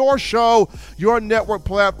 Make this your show, your network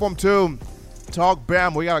platform too. Talk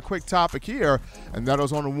Bama. We got a quick topic here, and that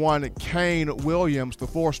is on one Kane Williams, the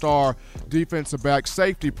 4-star defensive back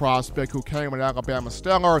safety prospect who came in Alabama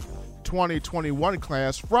Stellar 2021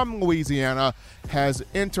 class from Louisiana, has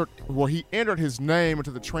entered his name into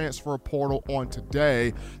the transfer portal on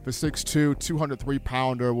today. The 6'2",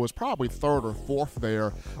 203-pounder was probably third or fourth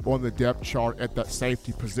there on the depth chart at that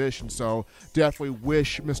safety position. So definitely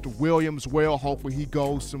wish Mr. Williams well. Hopefully he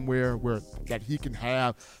goes somewhere where that he can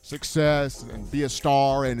have success and be a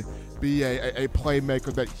star and be a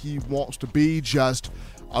playmaker that he wants to be. Just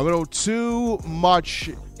a little too much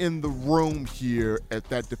in the room here at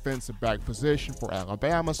that defensive back position for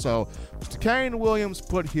Alabama. So Mr. Kane Williams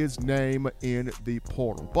put his name in the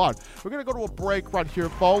portal. But we're going to go to a break right here,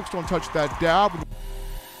 folks. Don't touch that dial.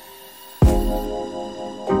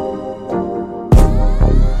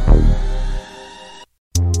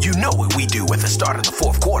 You know what we do at the start of the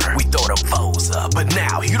fourth quarter. We throw them foes up. But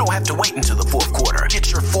now you don't have to wait until the fourth quarter.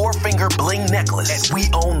 Get your 4-finger bling necklace at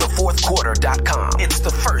weownthefourthquarter.com. It's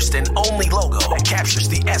the first and only logo that captures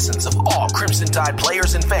the essence of all Crimson Tide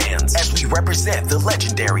players and fans as we represent the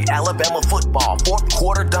legendary Alabama football fourth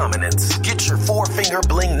quarter dominance. Get your 4-finger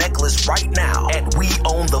bling necklace right now at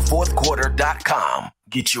weownthefourthquarter.com.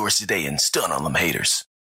 Get yours today and stun on them haters.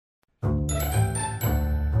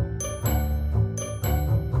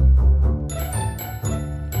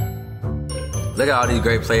 Look at all these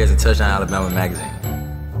great players in Touchdown Alabama magazine.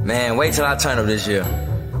 Man, wait till I turn up this year.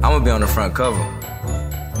 I'm going to be on the front cover.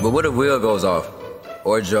 But what if Will goes off?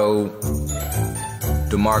 Or Joe,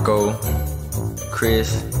 DeMarco,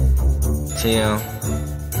 Chris, Tim,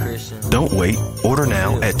 Christian. Don't wait. Order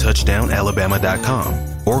now at touchdownalabama.com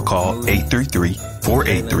or call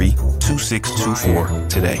 833-483-2624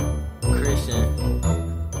 today. Christian.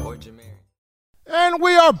 And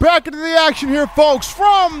we are back into the action here, folks,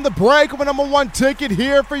 from the break of a number one ticket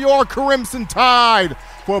here for your Crimson Tide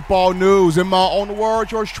football news. In my own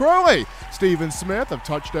words, yours truly, Stephen Smith of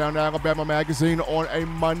Touchdown Alabama Magazine on a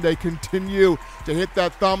Monday. Continue to hit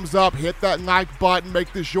that thumbs up, hit that like button,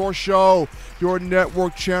 make this your show, your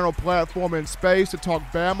network channel platform in space to talk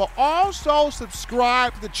Bama. Also,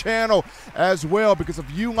 subscribe to the channel as well, because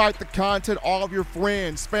if you like the content, all of your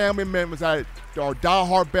friends, family members that are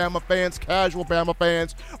diehard Bama fans, casual Bama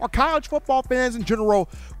fans, or college football fans in general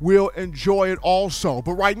will enjoy it also.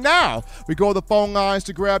 But right now, we go to the phone lines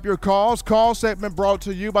to grab your calls. Call segment brought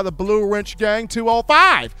to you by the Blue Wrench Gang,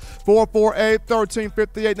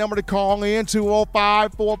 205-448-1358. Number to call in,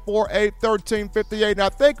 205-448-1358. And I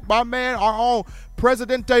think my man, our own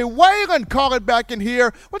Presidente Waylon, calling back in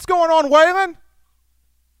here. What's going on, Waylon?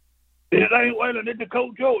 It ain't Waylon, it's the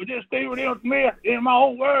Coach Joe. It's just Stephen M. Smith, in my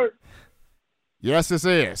own words. Yes, this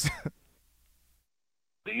is.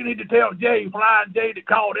 You need to tell Jay, Flying Jay, that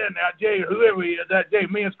called in there, Jay, whoever he is, that Jay,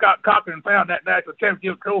 me and Scott Cochran found that national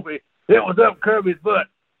championship trophy. It was up Kirby's butt.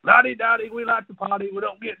 Lottie-dottie, we like to party. We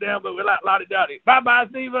don't get down, but we like lottie-dottie. Bye-bye,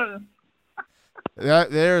 Stephen.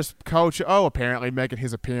 There's Coach O apparently making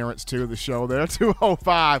his appearance to the show there.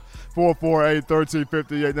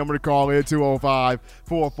 205-448-1358. Number to call in,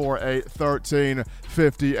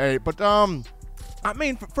 205-448-1358. But, I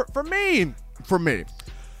mean, for me,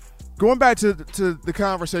 going back to the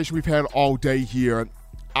conversation we've had all day here,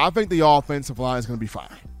 I think the offensive line is going to be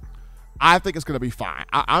fine. I think it's going to be fine.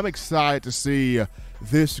 I'm excited to see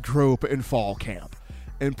this group in fall camp,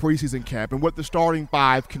 in preseason camp, and what the starting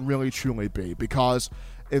five can really truly be. Because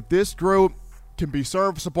if this group can be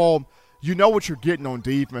serviceable, you know what you're getting on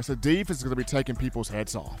defense. The defense is going to be taking people's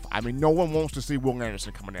heads off. I mean, no one wants to see Will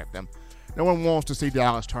Anderson coming at them. No one wants to see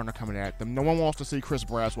Dallas Turner coming at them. No one wants to see Chris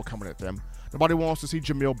Braswell coming at them. Nobody wants to see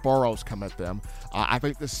Jamil Burrows come at them. I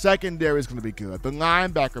think the secondary is going to be good. The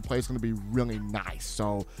linebacker play is going to be really nice.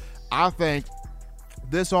 So I think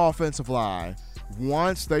this offensive line,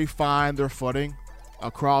 once they find their footing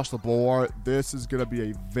across the board, this is going to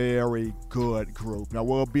be a very good group. Now,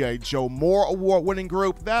 will it be a Joe Moore award-winning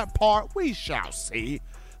group? That part we shall see.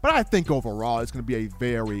 But I think overall it's going to be a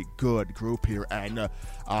very good group here. And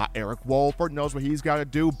Eric Wolford knows what he's got to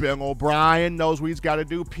do. Bill O'Brien knows what he's got to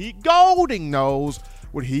do. Pete Golding knows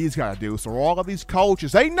what he's got to do. So all of these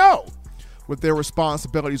coaches, they know what their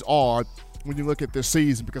responsibilities are when you look at this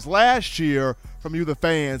season. Because last year, from you, the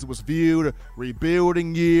fans, it was viewed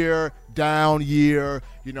rebuilding year, down year.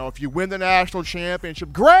 You know, if you win the national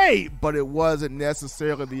championship, great, but it wasn't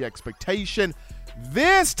necessarily the expectation.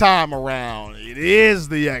 This time around, it is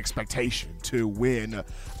the expectation to win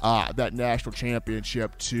that national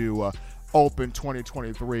championship to open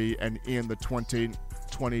 2023 and end the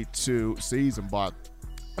 2022 season. But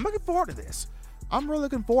I'm looking forward to this. I'm really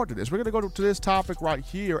looking forward to this. We're going to go to this topic right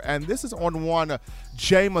here, and this is on one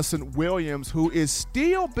Jameson Williams, who is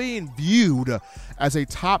still being viewed as a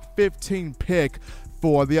top 15 pick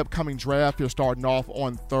for the upcoming draft here starting off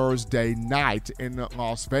on Thursday night in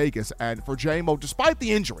Las Vegas. And for J-Mo, despite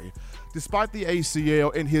the injury, despite the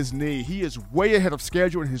ACL in his knee, he is way ahead of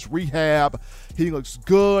schedule in his rehab. He looks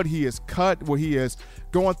good. He is cut where he is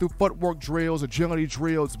going through footwork drills, agility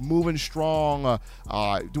drills, moving strong,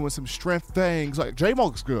 doing some strength things. Like J-Mo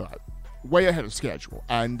looks good, way ahead of schedule.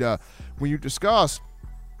 And when you discuss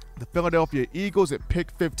the Philadelphia Eagles at pick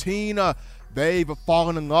 15, they've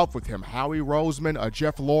fallen in love with him. Howie Roseman,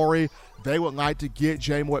 Jeff Lurie, they would like to get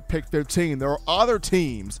J-Mo at pick 15. There are other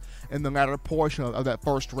teams in the latter portion of that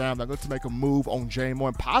first round that look to make a move on J-Mo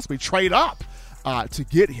and possibly trade up to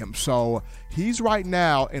get him. So he's right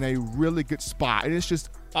now in a really good spot. And it's just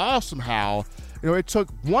awesome how, it took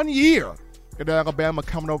 1 year at Alabama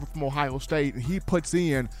coming over from Ohio State, and he puts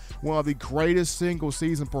in one of the greatest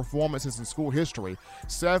single-season performances in school history.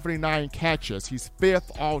 79 catches. He's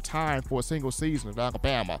fifth all-time for a single season at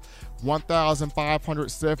Alabama.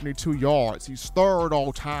 1,572 yards. He's third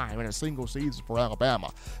all-time in a single season for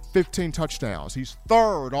Alabama. 15 touchdowns. He's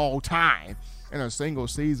third all-time in a single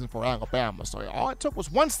season for Alabama. So all it took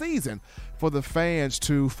was one season for the fans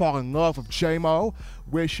to fall in love with J-Mo,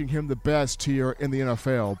 wishing him the best here in the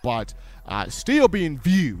NFL. But still being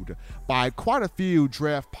viewed by quite a few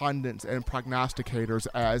draft pundits and prognosticators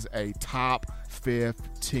as a top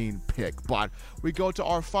 15 pick. But we go to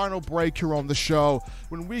our final break here on the show.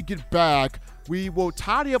 When we get back, we will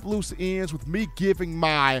tidy up loose ends with me giving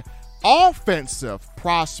my offensive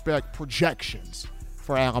prospect projections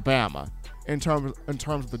for Alabama in terms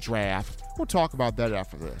of the draft. We'll talk about that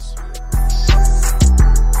after this.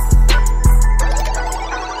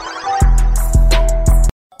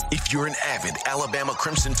 If you're an avid Alabama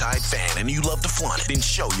Crimson Tide fan and you love to flaunt it, then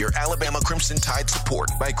show your Alabama Crimson Tide support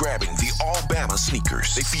by grabbing the All-Bama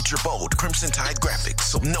sneakers. They feature bold Crimson Tide graphics,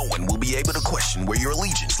 so no one will be able to question where your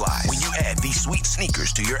allegiance lies. When you add these sweet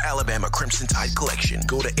sneakers to your Alabama Crimson Tide collection,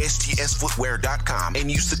 go to STSfootwear.com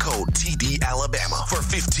and use the code TDAlabama for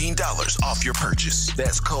 $15 off your purchase.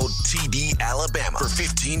 That's code TDAlabama for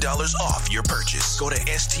 $15 off your purchase. Go to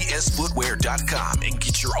STSfootwear.com and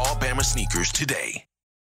get your All-Bama sneakers today.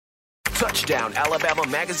 Touchdown Alabama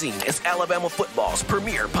Magazine is Alabama football's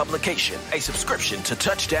premier publication. A subscription to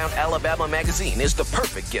Touchdown Alabama Magazine is the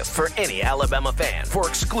perfect gift for any Alabama fan. For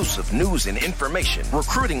exclusive news and information,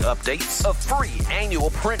 recruiting updates, a free annual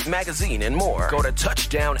print magazine, and more, go to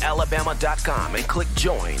touchdownalabama.com and click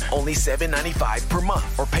join. Only $7.95 per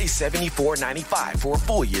month, or pay $74.95 for a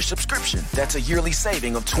full year subscription. That's a yearly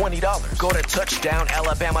saving of $20. Go to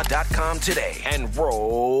touchdownalabama.com today and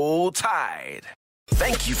roll Tide.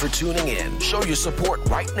 Thank you for tuning in. Show your support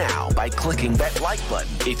right now by clicking that like button.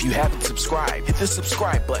 If you haven't subscribed, hit the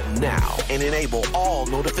subscribe button now and enable all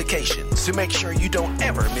notifications to make sure you don't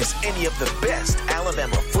ever miss any of the best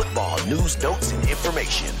Alabama football news, notes, and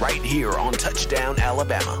information right here on Touchdown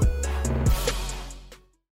Alabama.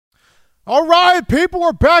 All right, people,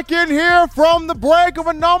 we're back in here from the break of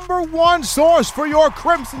a number one source for your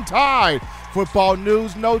Crimson Tide football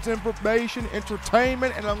news, notes, information,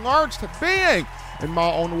 entertainment, and alerts to being, in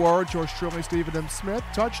my own words, yours truly, Stephen M. Smith,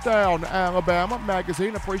 Touchdown Alabama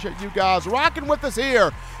Magazine. Appreciate you guys rocking with us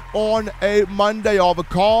here on a Monday. All the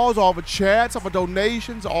calls, all the chats, all the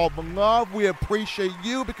donations, all the love. We appreciate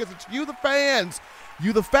you because it's you, the fans,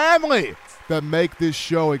 you, the family, that make this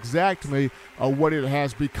show exactly what it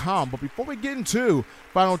has become. But before we get into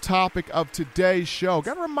final topic of today's show,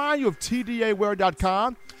 got to remind you of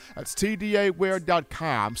TDAwear.com. That's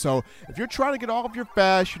tdawear.com. So if you're trying to get all of your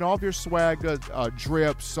fashion, all of your swag,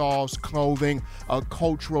 drip, sauce, clothing,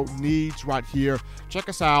 cultural needs right here, check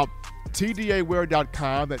us out.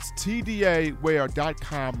 tdawear.com. That's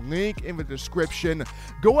tdawear.com. Link in the description.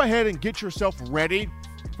 Go ahead and get yourself ready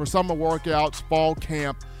for summer workouts, fall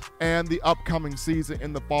camp, and the upcoming season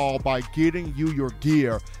in the fall by getting you your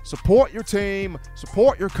gear. Support your team,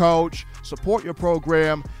 support your coach, support your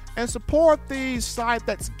program, and support the site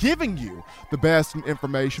that's giving you the best in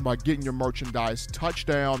information by getting your merchandise.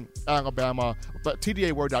 Touchdown Alabama, but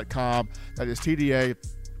tdawear.com. That is tdawear.com.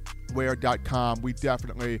 We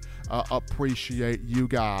definitely appreciate you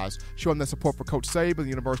guys showing that support for Coach Saban, the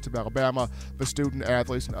University of Alabama, the student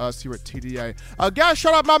athletes, and us here at TDA. Guys,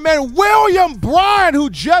 shout out my man William Bryan, who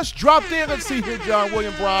just dropped in. Let's see here, John.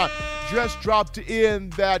 William Bryan just dropped in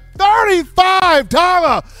that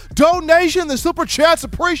 $35 donation. The Super Chats,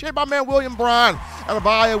 appreciate my man William Bryan. And of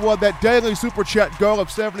Iowa, that daily Super Chat goal of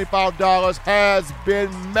 $75 has been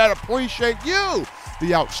met. Appreciate you,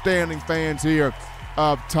 the outstanding fans here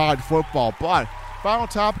of Tide football. But final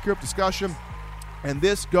topic of discussion, and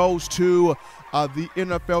this goes to the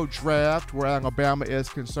NFL draft, where Alabama is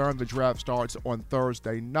concerned. The draft starts on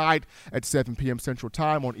Thursday night at 7 p.m. Central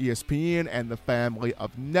Time on ESPN and the family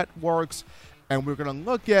of networks. And we're going to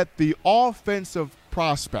look at the offensive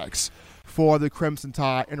prospects for the Crimson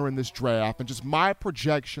Tide entering this draft and just my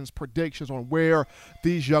predictions on where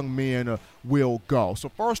these young men will go. So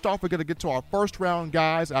first off, we're going to get to our first round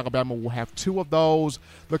guys. Alabama will have 2 of those,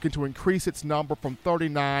 looking to increase its number from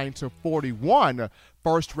 39 to 41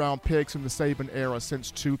 first-round picks in the Saban era since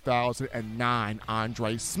 2009.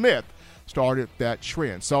 Andre Smith started that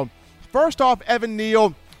trend. So first off, Evan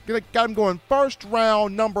Neal, got him going first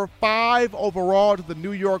round, number 5 overall to the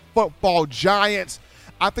New York Football Giants.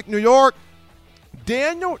 I think New York,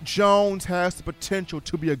 Daniel Jones has the potential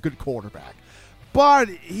to be a good quarterback, but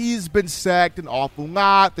he's been sacked an awful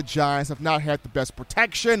lot. The Giants have not had the best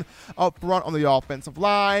protection up front on the offensive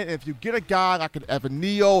line. And if you get a guy like an Evan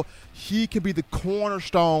Neal, he can be the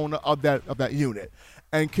cornerstone of that unit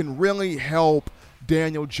and can really help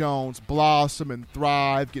Daniel Jones blossom and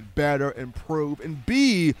thrive, get better, improve, and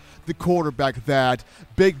be the quarterback that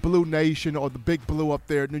Big Blue Nation or the Big Blue up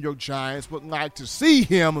there, New York Giants, would like to see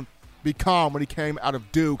him become when he came out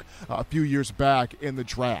of Duke a few years back in the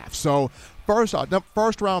draft. So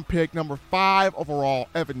first round pick, number 5 overall,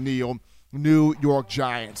 Evan Neal, New York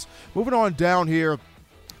Giants. Moving on down here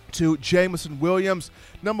to Jameson Williams,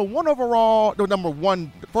 number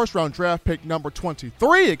 1 first round draft pick, number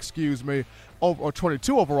 23, or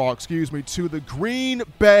 22 overall, to the Green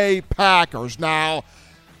Bay Packers. Now,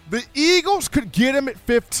 the Eagles could get him at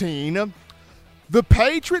 15. The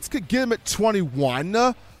Patriots could get him at 21.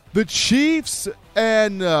 The Chiefs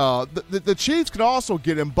and the Chiefs could also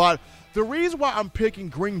get him. But the reason why I'm picking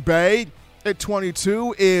Green Bay at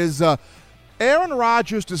 22 is Aaron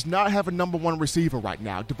Rodgers does not have a number 1 receiver right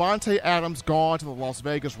now. Devontae Adams gone to the Las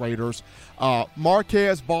Vegas Raiders.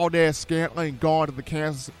 Marquez Valdez-Scantling gone to the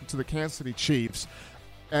Kansas City Chiefs.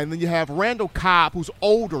 And then you have Randall Cobb, who's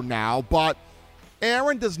older now, but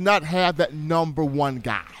Aaron does not have that number 1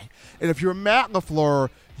 guy. And if you're Matt LaFleur,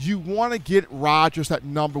 you want to get Rodgers that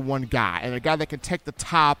number 1 guy and a guy that can take the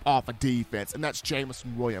top off a defense, and that's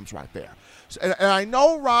Jameson Williams right there. So, and I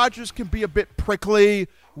know Rodgers can be a bit prickly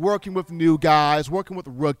working with new guys, working with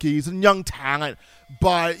rookies and young talent,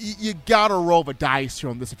 but you got to roll the dice here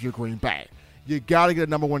on this if you're Green Bay. You got to get a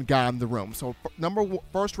number 1 guy in the room. So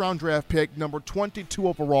first round draft pick, number 22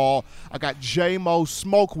 overall, I got J-Mo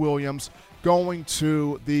Smoke Williams going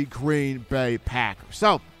to the Green Bay Packers.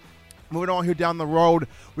 So moving on here down the road,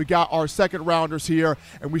 we got our second rounders here,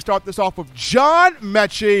 and we start this off with John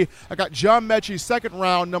Mechie. I got John Mechie, second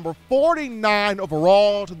round, number 49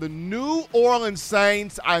 overall to the New Orleans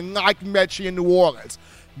Saints. I like Mechie in New Orleans.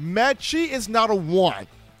 Mechie is not a 1.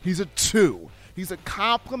 He's a 2. He's a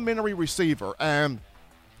complimentary receiver, and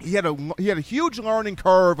he had a huge learning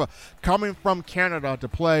curve coming from Canada to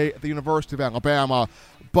play at the University of Alabama,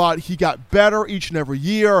 but he got better each and every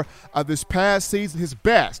year. This past season, his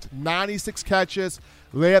best, 96 catches,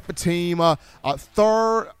 led the team,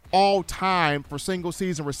 third all-time for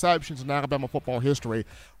single-season receptions in Alabama football history,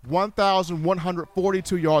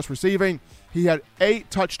 1,142 yards receiving. He had 8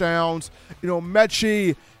 touchdowns.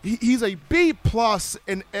 Mechie, he's a B-plus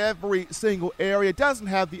in every single area. Doesn't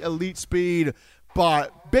have the elite speed,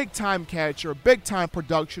 but big-time catcher, big-time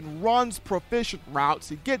production, runs proficient routes.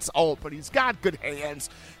 He gets open. He's got good hands.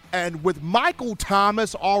 And with Michael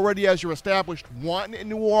Thomas already as your established 1 in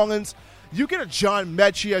New Orleans, You get a John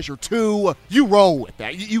Mechie as your 2, you roll with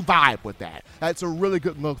that. You vibe with that. That's a really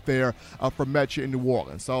good look there for Mechie in New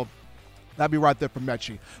Orleans. So that'd be right there for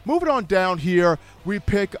Mechie. Moving on down here, we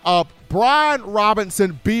pick up Brian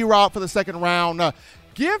Robinson, B-Rob for the second round.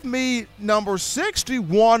 Give me number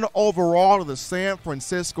 61 overall to the San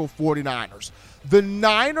Francisco 49ers. The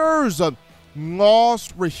Niners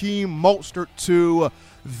lost Raheem Mostert to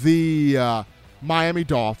the Miami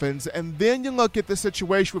Dolphins, and then you look at the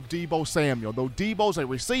situation with Deebo Samuel. Though Deebo's a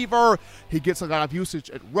receiver, he gets a lot of usage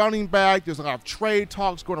at running back. There's a lot of trade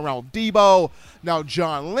talks going around with Deebo. Now,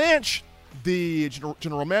 John Lynch, the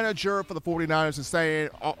general manager for the 49ers, is saying,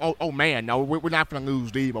 oh man, no, we're not going to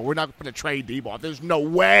lose Deebo. We're not going to trade Deebo. There's no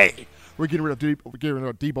way we're getting rid of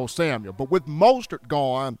Deebo Samuel. But with Mostert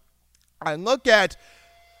gone, I look at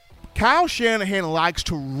Kyle Shanahan likes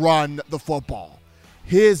to run the football.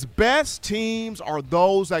 His best teams are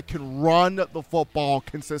those that can run the football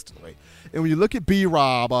consistently. And when you look at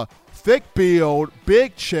B-Rob, thick build,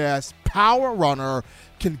 big chest, power runner,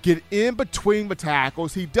 can get in between the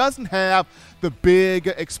tackles. He doesn't have the big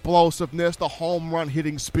explosiveness, the home run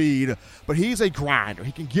hitting speed, but he's a grinder.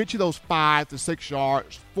 He can get you those 5 to 6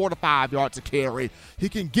 yards, 4 to 5 yards to carry. He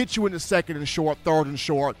can get you into second and short, third and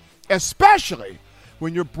short, especially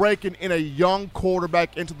when you're breaking in a young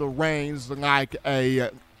quarterback into the reins like a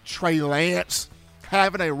Trey Lance,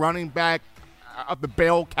 having a running back of the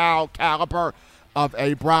bell cow caliber of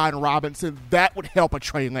a Brian Robinson, that would help a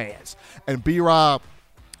Trey Lance. And B-Rob,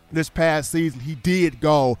 this past season, he did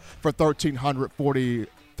go for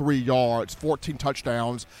 1,343 yards, 14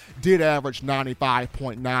 touchdowns, did average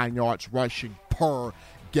 95.9 yards rushing per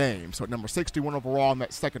game. So at number 61 overall in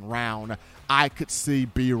that second round, I could see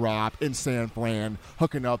B-Rob in San Fran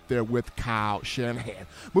hooking up there with Kyle Shanahan.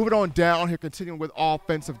 Moving on down here, continuing with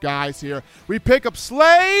offensive guys here, we pick up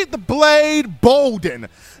Slade the Blade Bolden.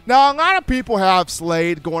 Now, a lot of people have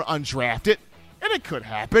Slade going undrafted, and it could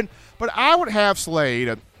happen, but I would have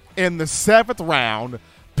Slade in the 7th round,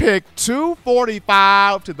 pick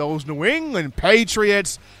 245 to those New England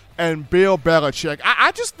Patriots and Bill Belichick.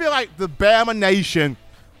 I just feel like the Bama Nation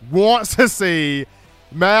wants to see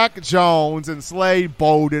Mac Jones and Slade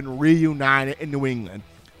Bolden reunited in New England.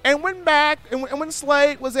 And when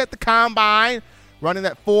Slade was at the combine running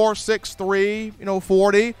that 4.63,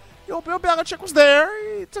 40, Bill Belichick was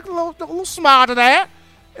there. He took a little smile to that.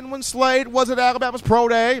 And when Slade was at Alabama's pro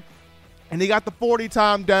day and he got the 40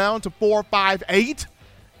 time down to 4.58,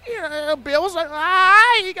 Bill was like,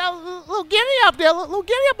 you got a little giddy up there, a little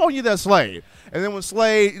giddy up on you there, Slade. And then when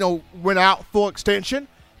Slade, went out full extension,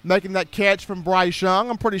 making that catch from Bryce Young,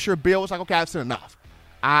 I'm pretty sure Bill was like, okay, that's enough.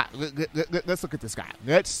 Let's look at this guy.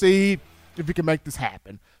 Let's see if we can make this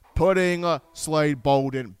happen. Putting Slade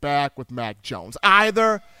Bolden back with Mac Jones,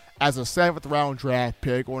 either as a 7th round draft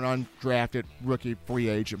pick or an undrafted rookie free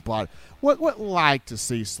agent. But would like to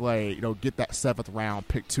see Slade, get that 7th round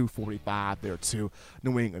pick 245 there to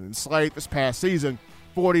New England. And Slade this past season,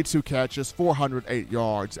 42 catches, 408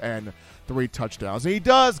 yards, and 3 touchdowns. And he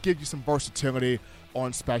does give you some versatility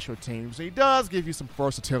on special teams. He does give you some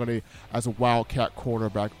versatility as a Wildcat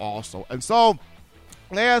quarterback also. And so,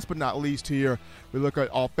 last but not least here, we look at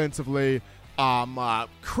offensively.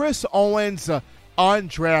 Chris Owens,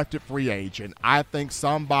 undrafted free agent. I think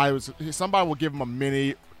somebody will give him a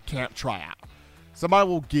mini camp tryout. Somebody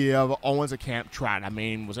will give Owens a camp tryout. I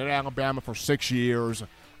mean, was at Alabama for 6 years.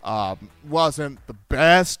 Wasn't the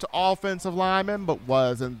best offensive lineman, but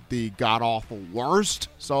wasn't the god-awful worst.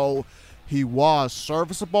 So he was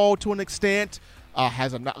serviceable to an extent,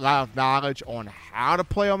 has a lot of knowledge on how to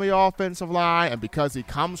play on the offensive line, and because he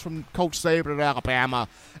comes from Coach Saban at Alabama,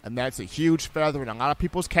 and that's a huge feather in a lot of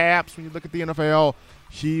people's caps when you look at the NFL,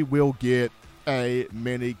 he will get a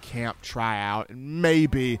mini camp tryout, and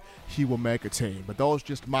maybe he will make a team. But those are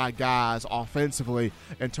just my guys offensively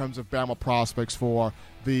in terms of Bama prospects for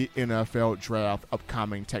the NFL draft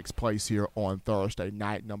upcoming. Takes place here on Thursday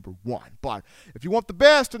night, number 1. But if you want the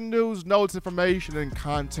best in news, notes, information, and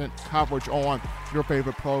content coverage on your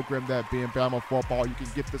favorite program, that being Bama football, you can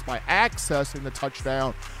get this by accessing the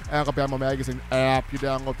Touchdown Alabama Magazine app. You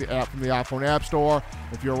download the app from the iPhone App Store.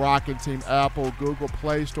 If you're rocking Team Apple, Google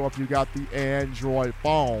Play Store, if you got the Android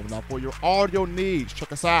phone. Now, for your audio needs,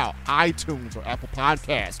 check us out. iTunes or Apple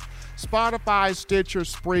Podcasts, Spotify, Stitcher,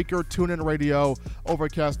 Spreaker, TuneIn Radio,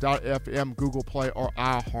 Overcast.fm, Google Play, or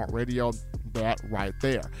iHeartRadio. That right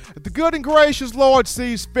there. If the good and gracious Lord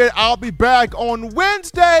sees fit, I'll be back on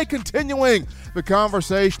Wednesday, continuing the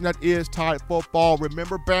conversation that is Tide football.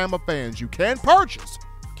 Remember, Bama fans, you can purchase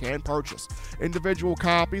individual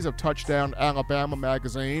copies of Touchdown Alabama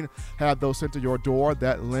magazine. Have those sent to your door.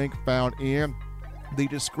 That link found in the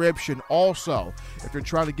description. Also, if you're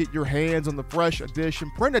trying to get your hands on the fresh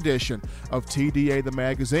edition, print edition of TDA the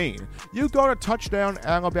magazine, you go to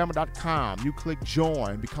touchdownalabama.com. You click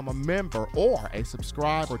join, become a member or a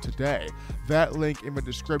subscriber today. That link in the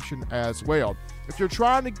description as well. If you're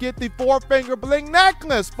trying to get the 4-finger bling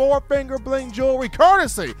necklace, 4-finger bling jewelry,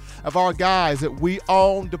 courtesy of our guys at We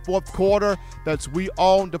Own the Fourth Quarter, that's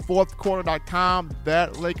weownthefourthquarter.com.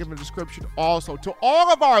 That link in the description also. To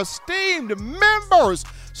all of our esteemed members,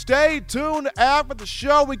 stay tuned after the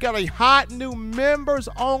show. We got a hot new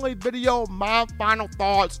members-only video, my final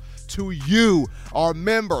thoughts to you, our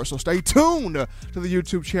members. So stay tuned to the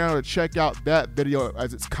YouTube channel to check out that video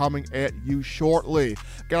as it's coming at you shortly.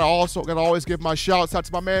 Gotta always give my shouts out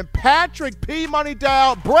to my man Patrick P. Money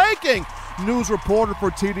Dow, breaking news reporter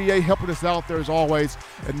for TDA, helping us out there as always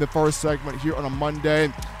in the first segment here on a Monday.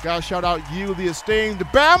 Gotta shout out you, the esteemed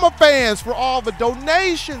Bama fans, for all the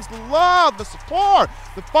donations, the love, the support,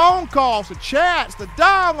 the phone calls, the chats, the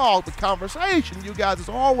dialogue, the conversation. You guys, as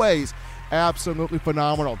always, absolutely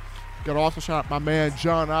phenomenal. Got to also shout out my man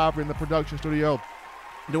John Ivory in the production studio,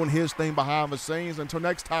 doing his thing behind the scenes. Until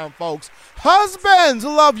next time, folks, husbands,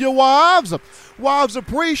 love your wives. Wives,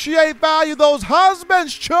 appreciate, value those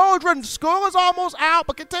husbands. Children, school is almost out,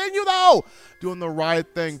 but continue, though, doing the right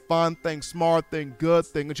thing, fun thing, smart thing, good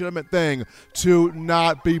thing, legitimate thing, to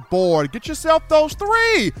not be bored. Get yourself those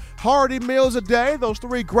 3 hearty meals a day, those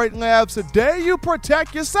 3 great laughs a day. You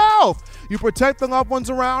protect yourself. You protect the loved ones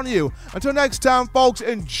around you. Until next time, folks,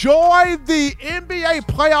 enjoy the NBA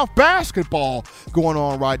playoff basketball going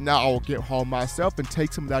on right now. I will get home myself and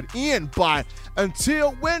take some of that in. But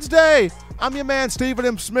until Wednesday, I'm your man, Stephen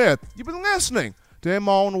M. Smith. You've been listening to In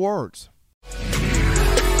My Own Words.